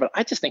answer, but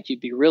I just think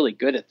you'd be really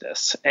good at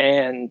this.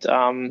 And,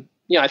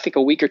 I think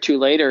a week or two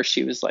later,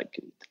 she was like,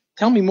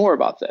 tell me more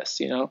about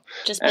this,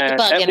 Just put the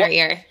bug in her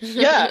ear.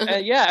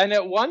 Yeah. And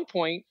at one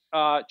point,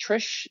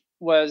 Trish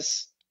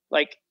was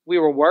like, we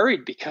were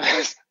worried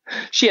because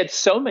she had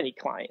so many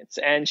clients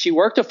and she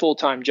worked a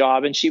full-time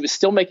job and she was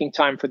still making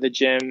time for the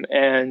gym,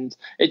 and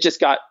it just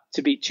got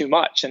to be too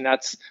much. And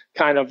that's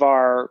kind of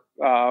our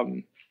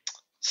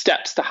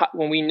steps to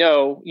when we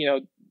know,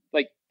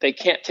 like they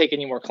can't take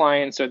any more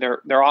clients, or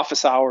their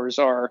office hours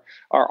are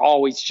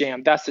always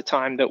jammed. That's the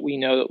time that we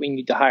know that we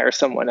need to hire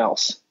someone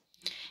else.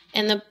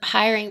 And the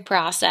hiring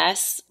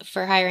process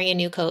for hiring a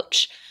new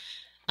coach,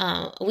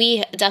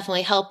 we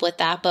definitely help with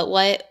that. But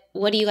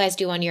what do you guys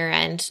do on your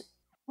end?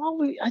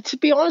 Well, to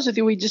be honest with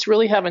you, we just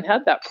really haven't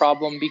had that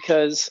problem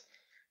because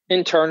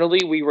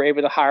internally we were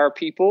able to hire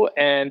people.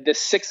 And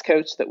this sixth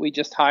coach that we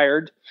just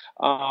hired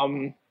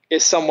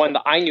is someone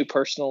that I knew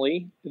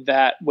personally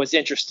that was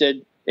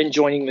interested in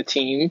joining the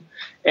team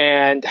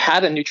and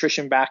had a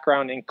nutrition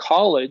background in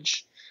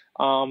college.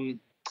 I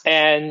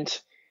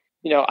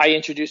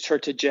introduced her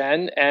to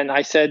Jen, and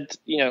I said,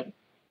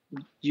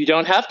 you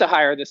don't have to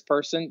hire this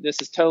person.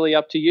 This is totally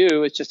up to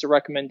you. It's just a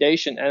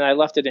recommendation. And I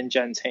left it in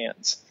Jen's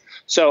hands.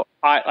 So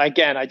I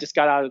just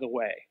got out of the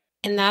way.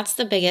 And that's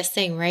the biggest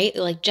thing, right?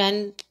 Like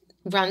Jen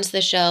runs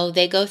the show.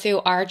 They go through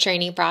our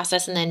training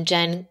process, and then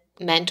Jen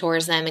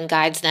mentors them and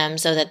guides them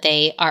so that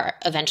they are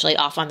eventually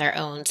off on their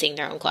own, seeing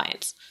their own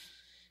clients.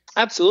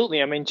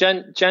 Absolutely. I mean,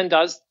 Jen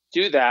does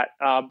do that.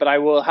 But I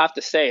will have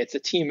to say it's a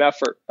team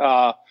effort.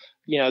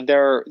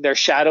 They're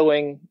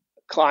shadowing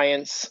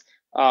clients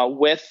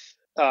with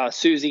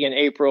Susie and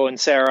April and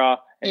Sarah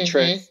and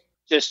Trish,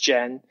 just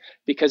Jen,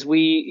 because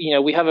we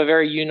have a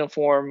very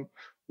uniform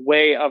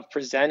way of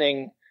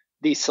presenting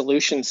these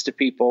solutions to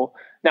people.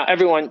 Now,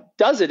 everyone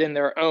does it in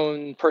their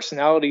own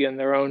personality, in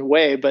their own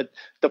way, but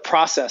the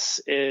process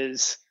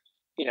is,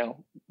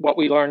 what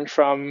we learned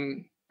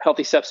from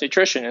Healthy Steps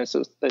Nutrition, and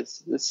so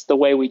it's the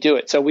way we do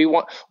it. So we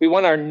want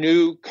our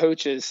new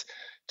coaches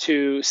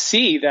to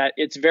see that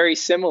it's very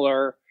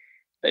similar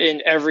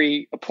in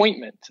every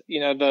appointment.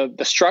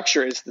 The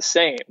structure is the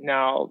same.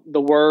 Now,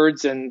 the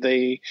words and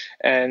the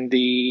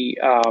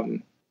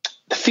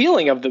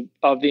feeling of the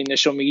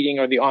initial meeting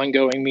or the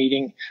ongoing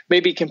meeting may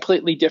be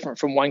completely different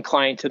from one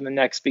client to the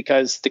next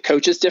because the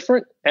coach is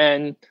different,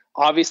 and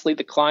obviously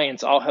the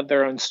clients all have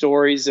their own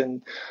stories,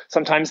 and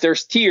sometimes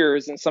there's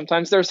tears and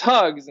sometimes there's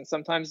hugs and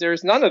sometimes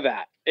there's none of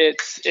that.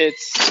 It's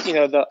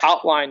the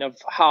outline of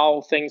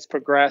how things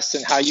progress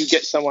and how you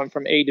get someone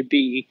from A to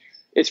B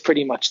is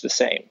pretty much the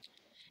same.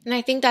 And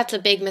I think that's a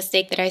big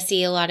mistake that I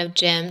see a lot of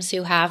gyms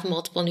who have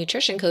multiple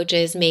nutrition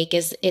coaches make,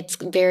 is it's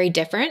very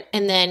different.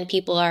 And then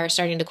people are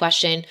starting to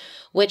question,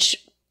 which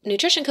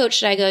nutrition coach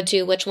should I go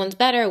to? Which one's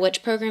better?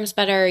 Which program's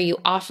better? You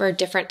offer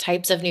different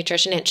types of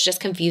nutrition. It's just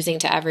confusing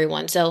to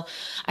everyone. So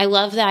I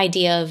love the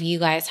idea of you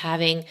guys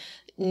having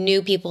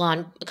new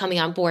people coming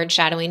on board,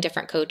 shadowing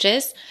different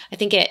coaches. I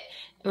think it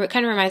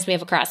kind of reminds me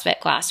of a CrossFit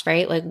class,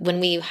 right? Like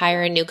when we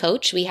hire a new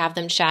coach, we have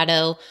them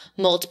shadow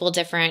multiple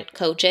different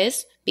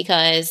coaches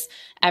because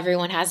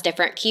everyone has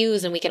different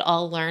cues and we could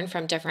all learn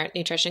from different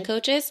nutrition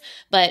coaches,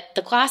 but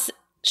the class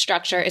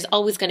structure is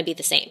always going to be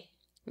the same,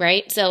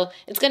 right? So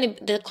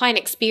the client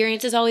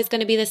experience is always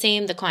going to be the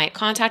same. The client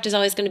contact is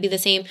always going to be the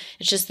same.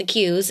 It's just the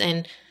cues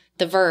and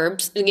the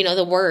verbs,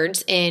 the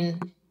words in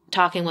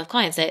talking with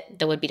clients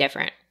that would be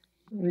different.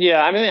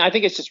 Yeah, I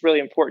think it's just really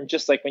important,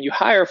 just like when you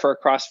hire for a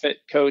CrossFit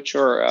coach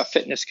or a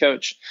fitness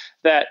coach,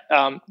 that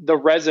the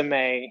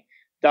resume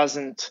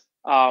doesn't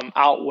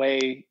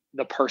outweigh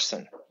the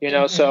person,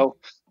 So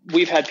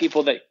we've had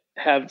people that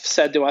have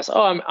said to us,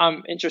 "Oh,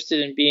 I'm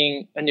interested in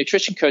being a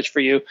nutrition coach for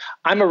you.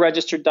 I'm a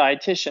registered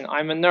dietitian.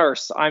 I'm a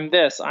nurse. I'm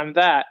this. I'm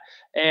that."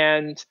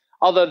 And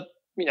although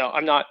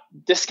I'm not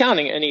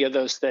discounting any of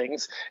those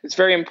things. It's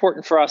very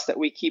important for us that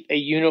we keep a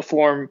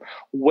uniform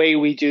way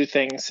we do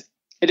things.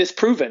 It is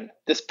proven.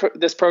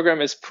 This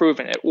program is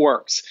proven. It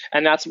works.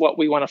 And that's what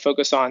we want to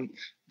focus on,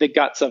 the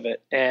guts of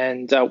it.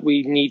 And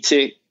we need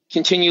to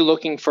continue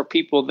looking for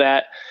people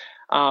that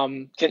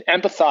can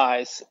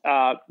empathize,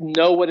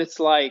 know what it's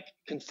like,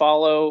 can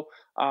follow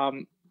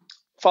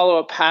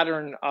a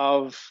pattern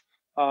of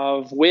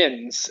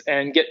wins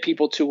and get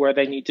people to where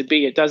they need to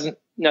be. It doesn't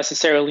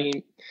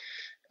necessarily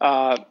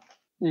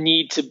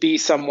need to be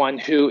someone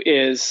who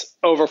is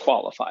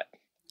overqualified.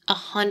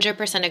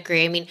 100%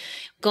 agree. I mean,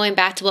 going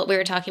back to what we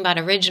were talking about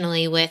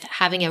originally with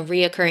having a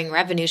reoccurring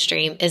revenue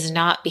stream is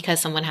not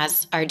because someone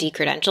has RD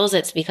credentials.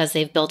 It's because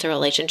they've built a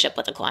relationship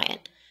with a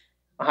client.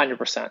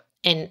 100%.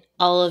 And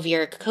all of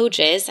your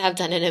coaches have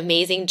done an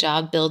amazing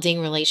job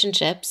building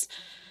relationships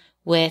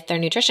with their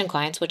nutrition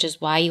clients, which is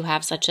why you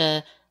have such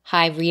a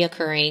high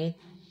reoccurring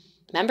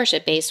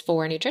membership base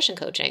for nutrition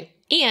coaching.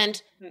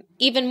 And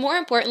even more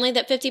importantly,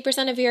 that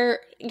 50% of your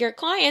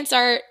clients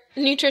are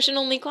nutrition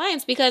only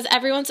clients, because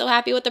everyone's so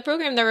happy with the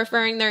program, they're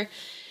referring their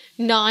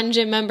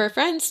non-gym member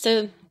friends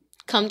to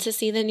come to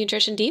see the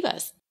Nutrition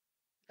Divas.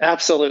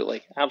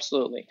 Absolutely.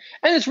 Absolutely.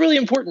 And it's really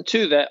important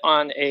too that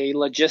on a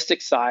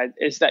logistics side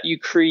is that you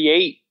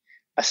create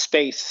a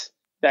space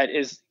that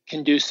is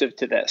conducive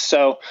to this.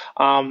 So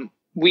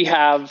we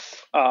have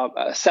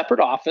a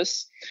separate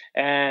office,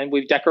 and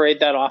we've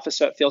decorated that office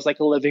so it feels like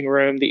a living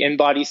room. The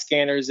in-body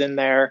scanner's in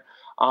there.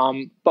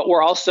 But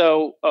we're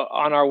also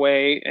on our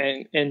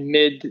way in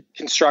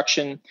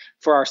mid-construction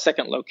for our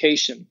second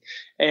location.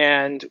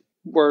 And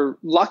we're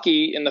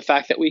lucky in the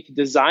fact that we could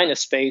design a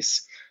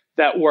space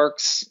that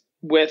works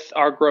with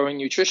our growing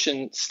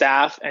nutrition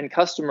staff and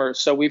customers.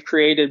 So we've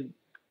created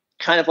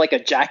kind of like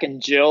a Jack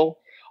and Jill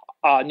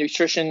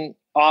nutrition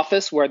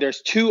office where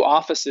there's two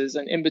offices,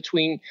 and in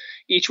between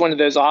each one of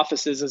those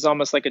offices is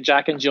almost like a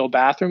Jack and Jill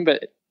bathroom,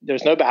 but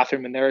there's no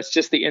bathroom in there. It's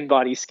just the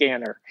in-body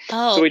scanner.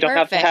 Oh, so we don't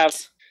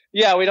perfect.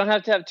 we don't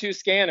have to have two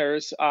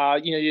scanners.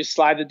 You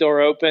slide the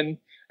door open,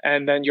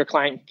 and then your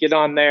client can get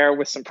on there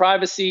with some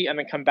privacy and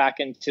then come back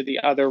into the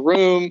other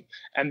room,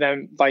 and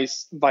then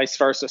vice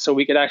versa. So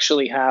we could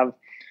actually have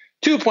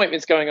two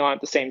appointments going on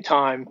at the same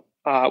time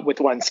with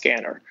one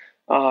scanner,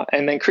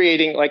 and then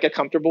creating like a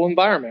comfortable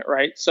environment,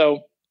 right?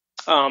 So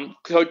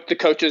the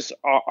coaches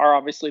are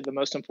obviously the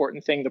most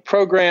important thing, the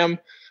program,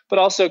 but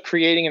also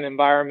creating an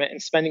environment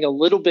and spending a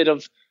little bit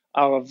of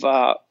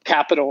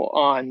capital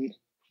on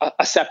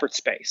a separate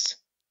space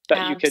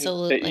that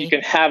you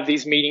can have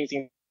these meetings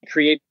and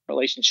create a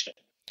relationship.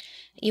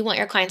 You want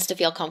your clients to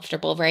feel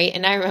comfortable, right?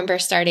 And I remember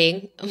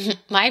starting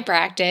my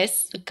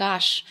practice,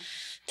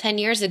 10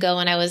 years ago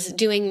when I was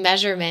doing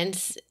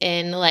measurements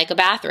in like a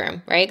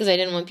bathroom, right? Because I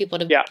didn't want people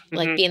to be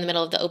in the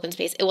middle of the open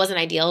space. It wasn't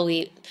ideal.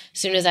 As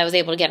soon as I was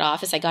able to get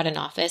office, I got an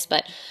office.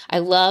 But I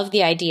love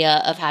the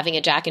idea of having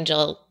a Jack and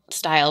Jill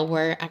style.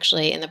 We're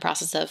actually in the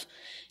process of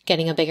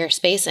getting a bigger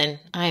space, and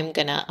I'm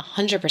going to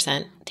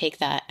 100% take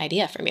that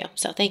idea from you.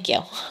 So thank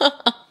you.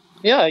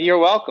 Yeah, you're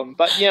welcome.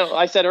 But,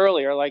 I said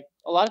earlier, like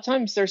a lot of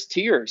times there's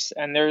tiers,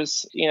 and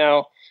there's,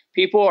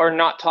 people are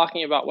not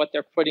talking about what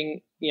they're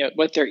putting,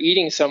 what they're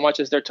eating so much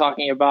as they're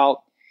talking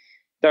about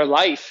their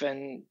life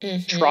and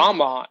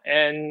trauma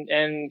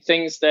and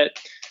things that,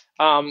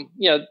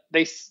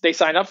 they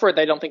sign up for it.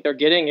 They don't think they're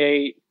getting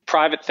a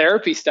private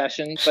therapy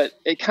session, but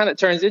it kind of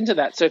turns into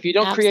that. So if you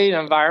don't create an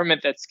environment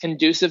that's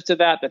conducive to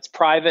that, that's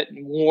private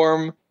and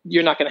warm,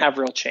 you're not going to have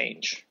real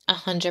change.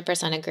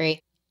 100%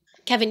 agree.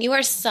 Kevin, you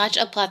are such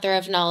a plethora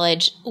of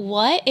knowledge.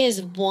 What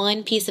is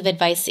one piece of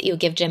advice that you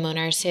give gym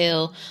owners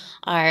who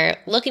are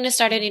looking to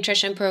start a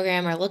nutrition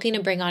program or looking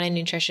to bring on a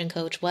nutrition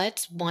coach?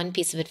 What's one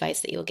piece of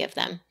advice that you'll give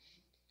them?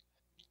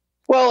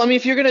 Well, I mean,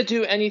 if you're going to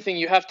do anything,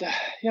 you have to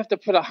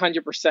put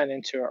 100%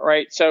 into it,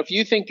 right? So if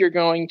you think you're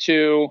going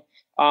to,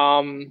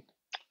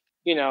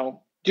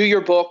 do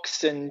your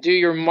books and do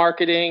your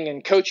marketing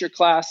and coach your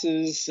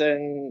classes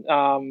and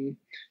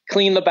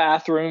clean the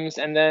bathrooms,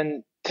 and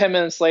then 10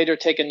 minutes later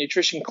take a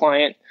nutrition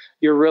client,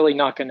 you're really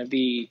not going to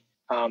be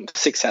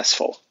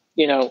successful.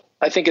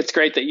 I think it's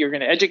great that you're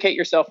going to educate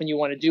yourself and you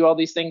want to do all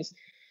these things.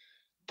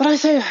 But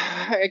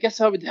I guess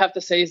I would have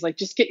to say is like,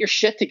 just get your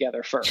shit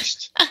together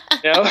first.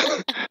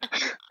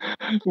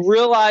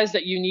 Realize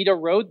that you need a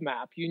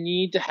roadmap. You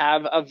need to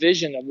have a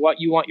vision of what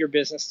you want your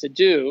business to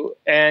do.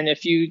 And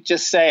if you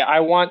just say, I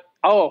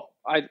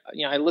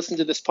listened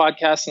to this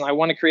podcast and I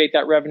want to create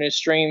that revenue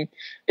stream,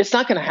 it's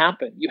not going to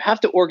happen. You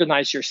have to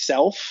organize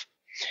yourself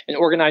and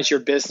organize your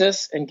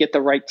business and get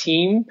the right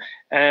team.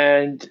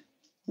 And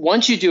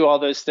once you do all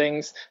those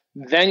things,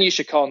 then you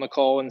should call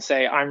Nicole and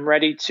say, I'm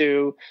ready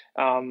to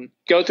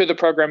go through the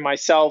program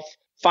myself,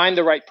 find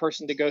the right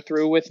person to go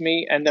through with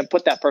me, and then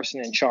put that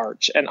person in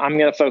charge. And I'm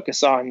going to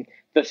focus on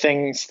the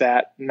things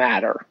that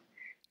matter.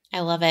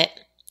 I love it.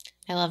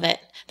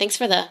 Thanks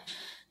for the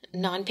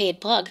non-paid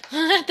plug.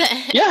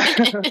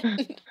 Yeah.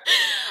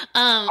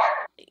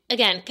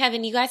 Again,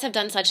 Kevin, you guys have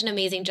done such an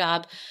amazing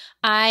job.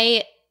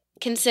 I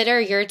consider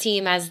your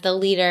team as the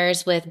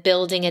leaders with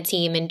building a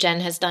team. And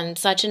Jen has done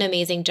such an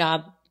amazing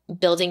job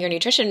building your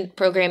nutrition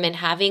program and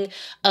having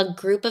a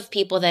group of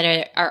people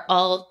that are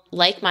all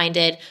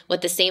like-minded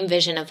with the same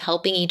vision of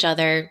helping each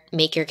other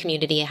make your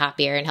community a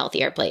happier and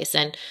healthier place.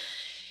 And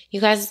you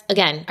guys,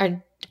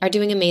 again, are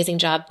doing an amazing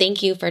job.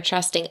 Thank you for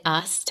trusting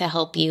us to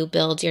help you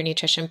build your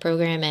nutrition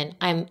program. And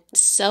I'm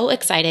so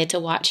excited to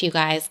watch you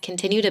guys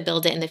continue to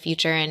build it in the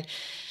future and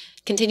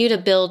continue to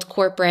build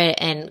corporate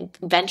and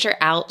venture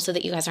out so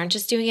that you guys aren't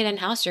just doing it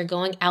in-house. You're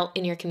going out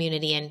in your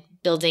community and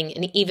building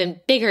an even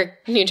bigger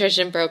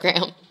nutrition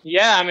program.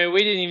 Yeah, I mean,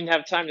 we didn't even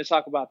have time to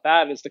talk about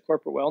that, as the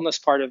corporate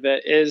wellness part of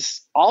it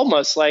is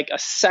almost like a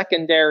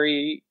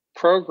secondary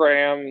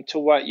program to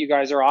what you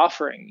guys are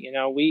offering. You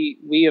know,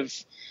 we have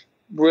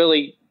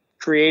really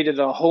created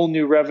a whole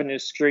new revenue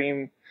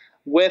stream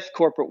with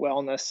corporate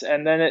wellness.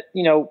 And then it,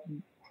 you know,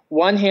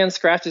 one hand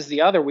scratches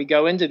the other. We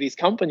go into these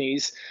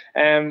companies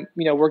and,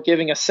 you know, we're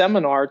giving a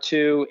seminar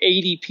to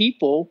 80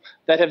 people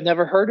that have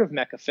never heard of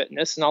Mecca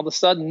Fitness. And all of a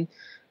sudden,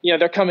 you know,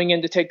 they're coming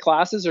in to take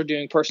classes or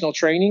doing personal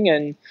training,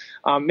 and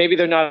maybe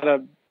they're not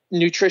a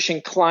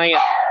nutrition client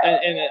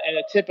in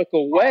a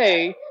typical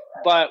way,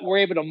 but we're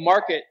able to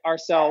market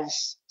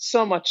ourselves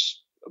so much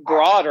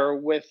broader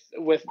with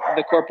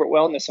the corporate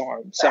wellness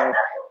arm. So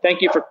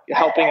thank you for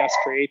helping us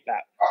create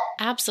that.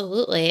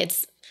 Absolutely.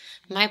 It's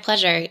my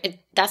pleasure.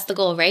 That's the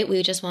goal, right?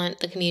 We just want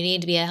the community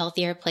to be a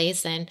healthier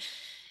place. And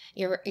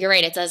you're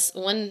right. It does.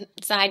 One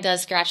side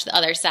does scratch the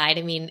other side.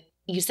 I mean,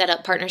 you set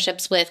up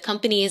partnerships with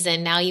companies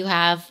and now you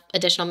have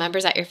additional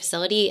members at your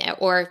facility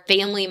or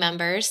family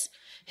members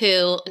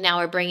who now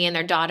are bringing in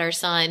their daughter,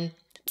 son,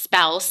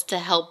 spouse to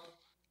help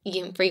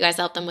you, for you guys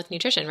to help them with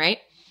nutrition, right?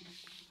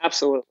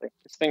 Absolutely.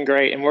 It's been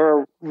great. And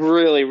we're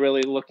really,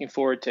 really looking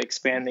forward to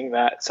expanding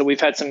that. So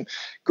we've had some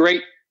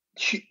great,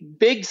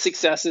 big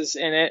successes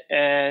in it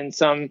and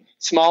some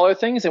smaller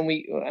things. And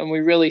we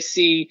really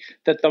see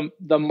that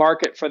the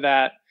market for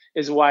that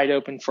is wide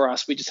open for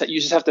us. You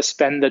just have to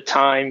spend the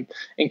time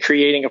in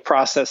creating a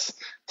process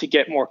to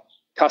get more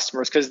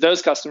customers, because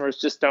those customers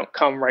just don't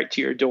come right to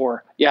your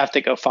door. You have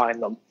to go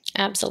find them.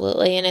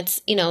 Absolutely. And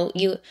it's, you know,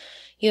 you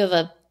have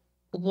a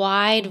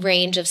wide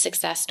range of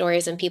success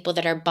stories and people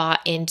that are bought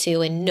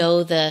into and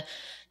know the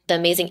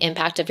amazing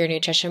impact of your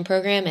nutrition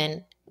program,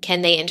 and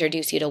can they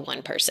introduce you to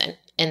one person?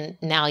 And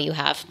now you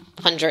have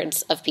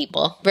hundreds of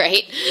people,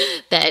 right?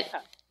 That,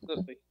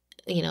 absolutely,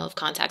 you know, of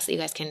contacts that you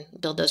guys can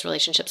build those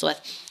relationships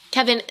with.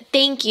 Kevin,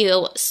 thank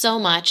you so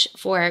much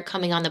for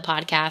coming on the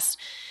podcast.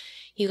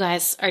 You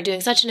guys are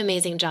doing such an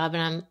amazing job,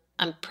 and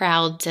I'm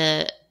proud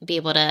to be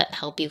able to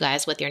help you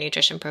guys with your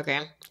nutrition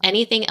program.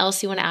 Anything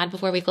else you want to add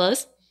before we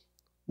close?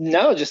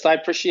 No, just I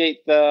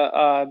appreciate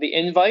the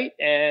invite,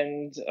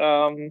 and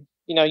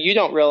you know, you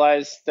don't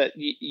realize that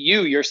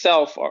you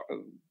yourself are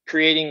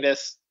creating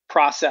this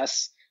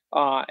process,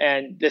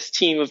 and this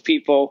team of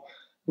people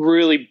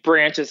really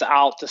branches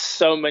out to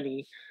so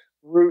many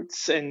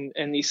routes and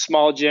these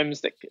small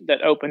gyms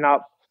that open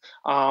up.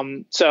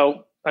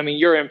 So, I mean,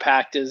 your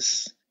impact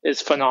is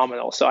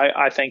phenomenal. So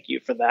I thank you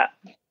for that.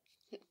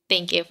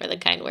 Thank you for the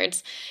kind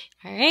words.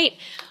 All right.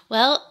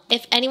 Well,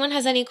 if anyone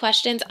has any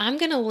questions, I'm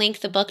going to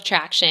link the book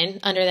Traction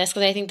under this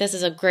because I think this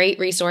is a great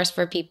resource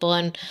for people.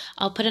 And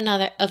I'll put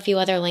a few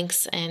other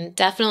links and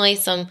definitely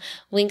some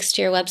links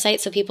to your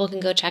website so people can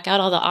go check out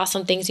all the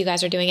awesome things you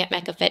guys are doing at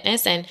Mecca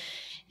Fitness. And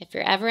if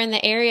you're ever in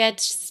the area,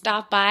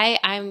 stop by.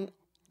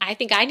 I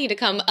think I need to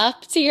come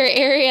up to your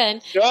area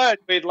and good.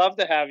 We'd love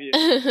to have you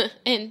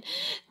and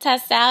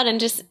test out and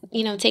just,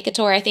 you know, take a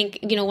tour. I think,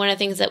 you know, one of the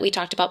things that we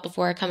talked about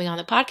before coming on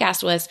the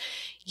podcast was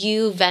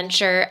you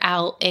venture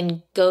out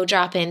and go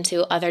drop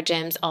into other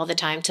gyms all the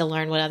time to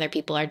learn what other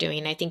people are doing.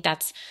 And I think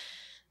that's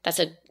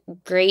a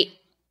great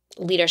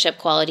leadership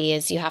quality,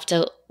 is you have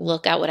to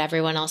look at what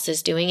everyone else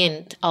is doing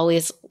and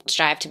always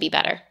strive to be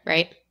better,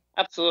 right?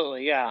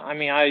 Absolutely. Yeah. I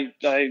mean, I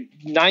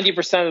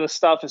 90% of the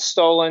stuff is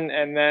stolen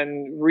and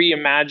then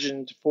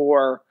reimagined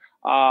for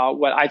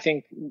what I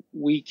think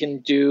we can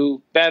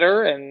do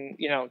better, and,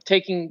 you know,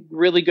 taking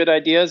really good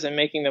ideas and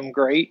making them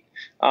great.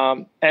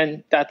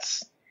 And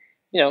that's,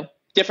 you know,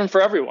 different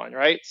for everyone,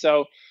 right?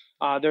 So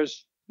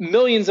there's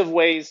millions of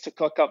ways to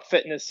cook up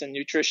fitness and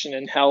nutrition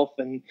and health,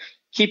 and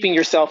keeping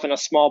yourself in a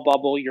small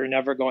bubble, you're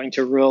never going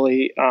to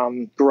really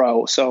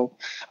grow. So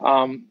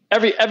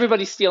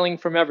everybody's stealing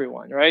from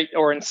everyone, right?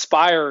 Or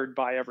inspired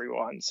by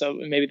everyone. So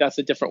maybe that's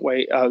a different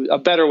way, a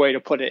better way to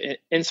put it,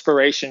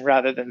 inspiration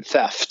rather than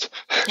theft.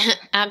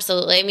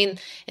 Absolutely. I mean,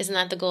 isn't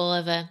that the goal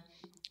of a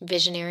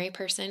visionary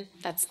person?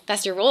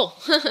 That's your role.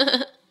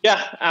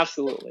 Yeah,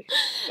 absolutely.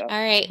 So. All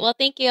right. Well,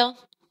 thank you.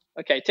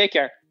 Okay. Take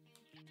care.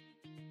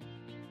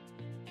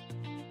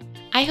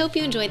 I hope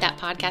you enjoyed that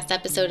podcast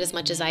episode as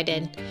much as I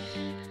did.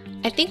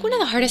 I think one of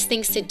the hardest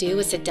things to do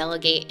is to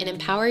delegate and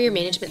empower your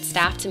management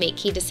staff to make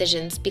key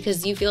decisions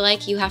because you feel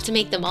like you have to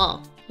make them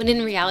all, when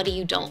in reality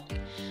you don't.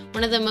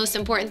 One of the most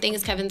important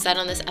things Kevin said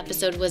on this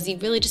episode was you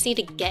really just need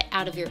to get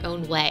out of your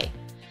own way.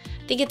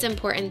 I think it's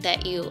important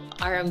that you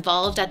are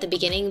involved at the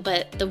beginning,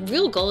 but the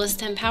real goal is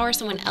to empower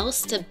someone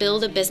else to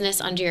build a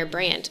business under your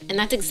brand. And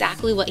that's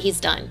exactly what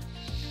he's done.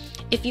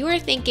 If you are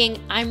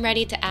thinking, I'm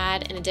ready to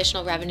add an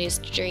additional revenue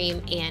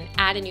stream and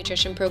add a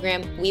nutrition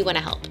program, we want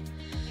to help.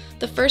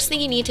 The first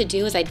thing you need to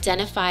do is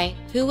identify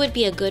who would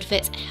be a good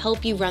fit to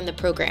help you run the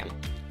program.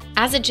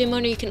 As a gym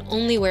owner, you can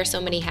only wear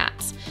so many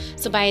hats.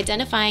 So by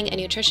identifying a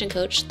nutrition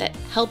coach that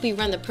help you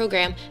run the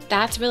program,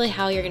 that's really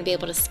how you're going to be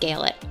able to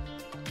scale it.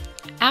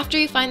 After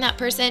you find that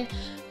person,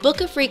 book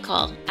a free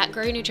call at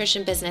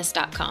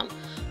growyournutritionbusiness.com.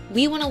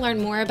 We want to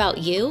learn more about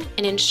you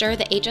and ensure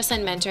that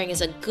HSN Mentoring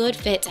is a good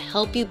fit to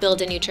help you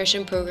build a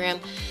nutrition program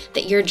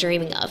that you're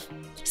dreaming of.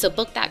 So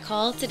book that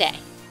call today.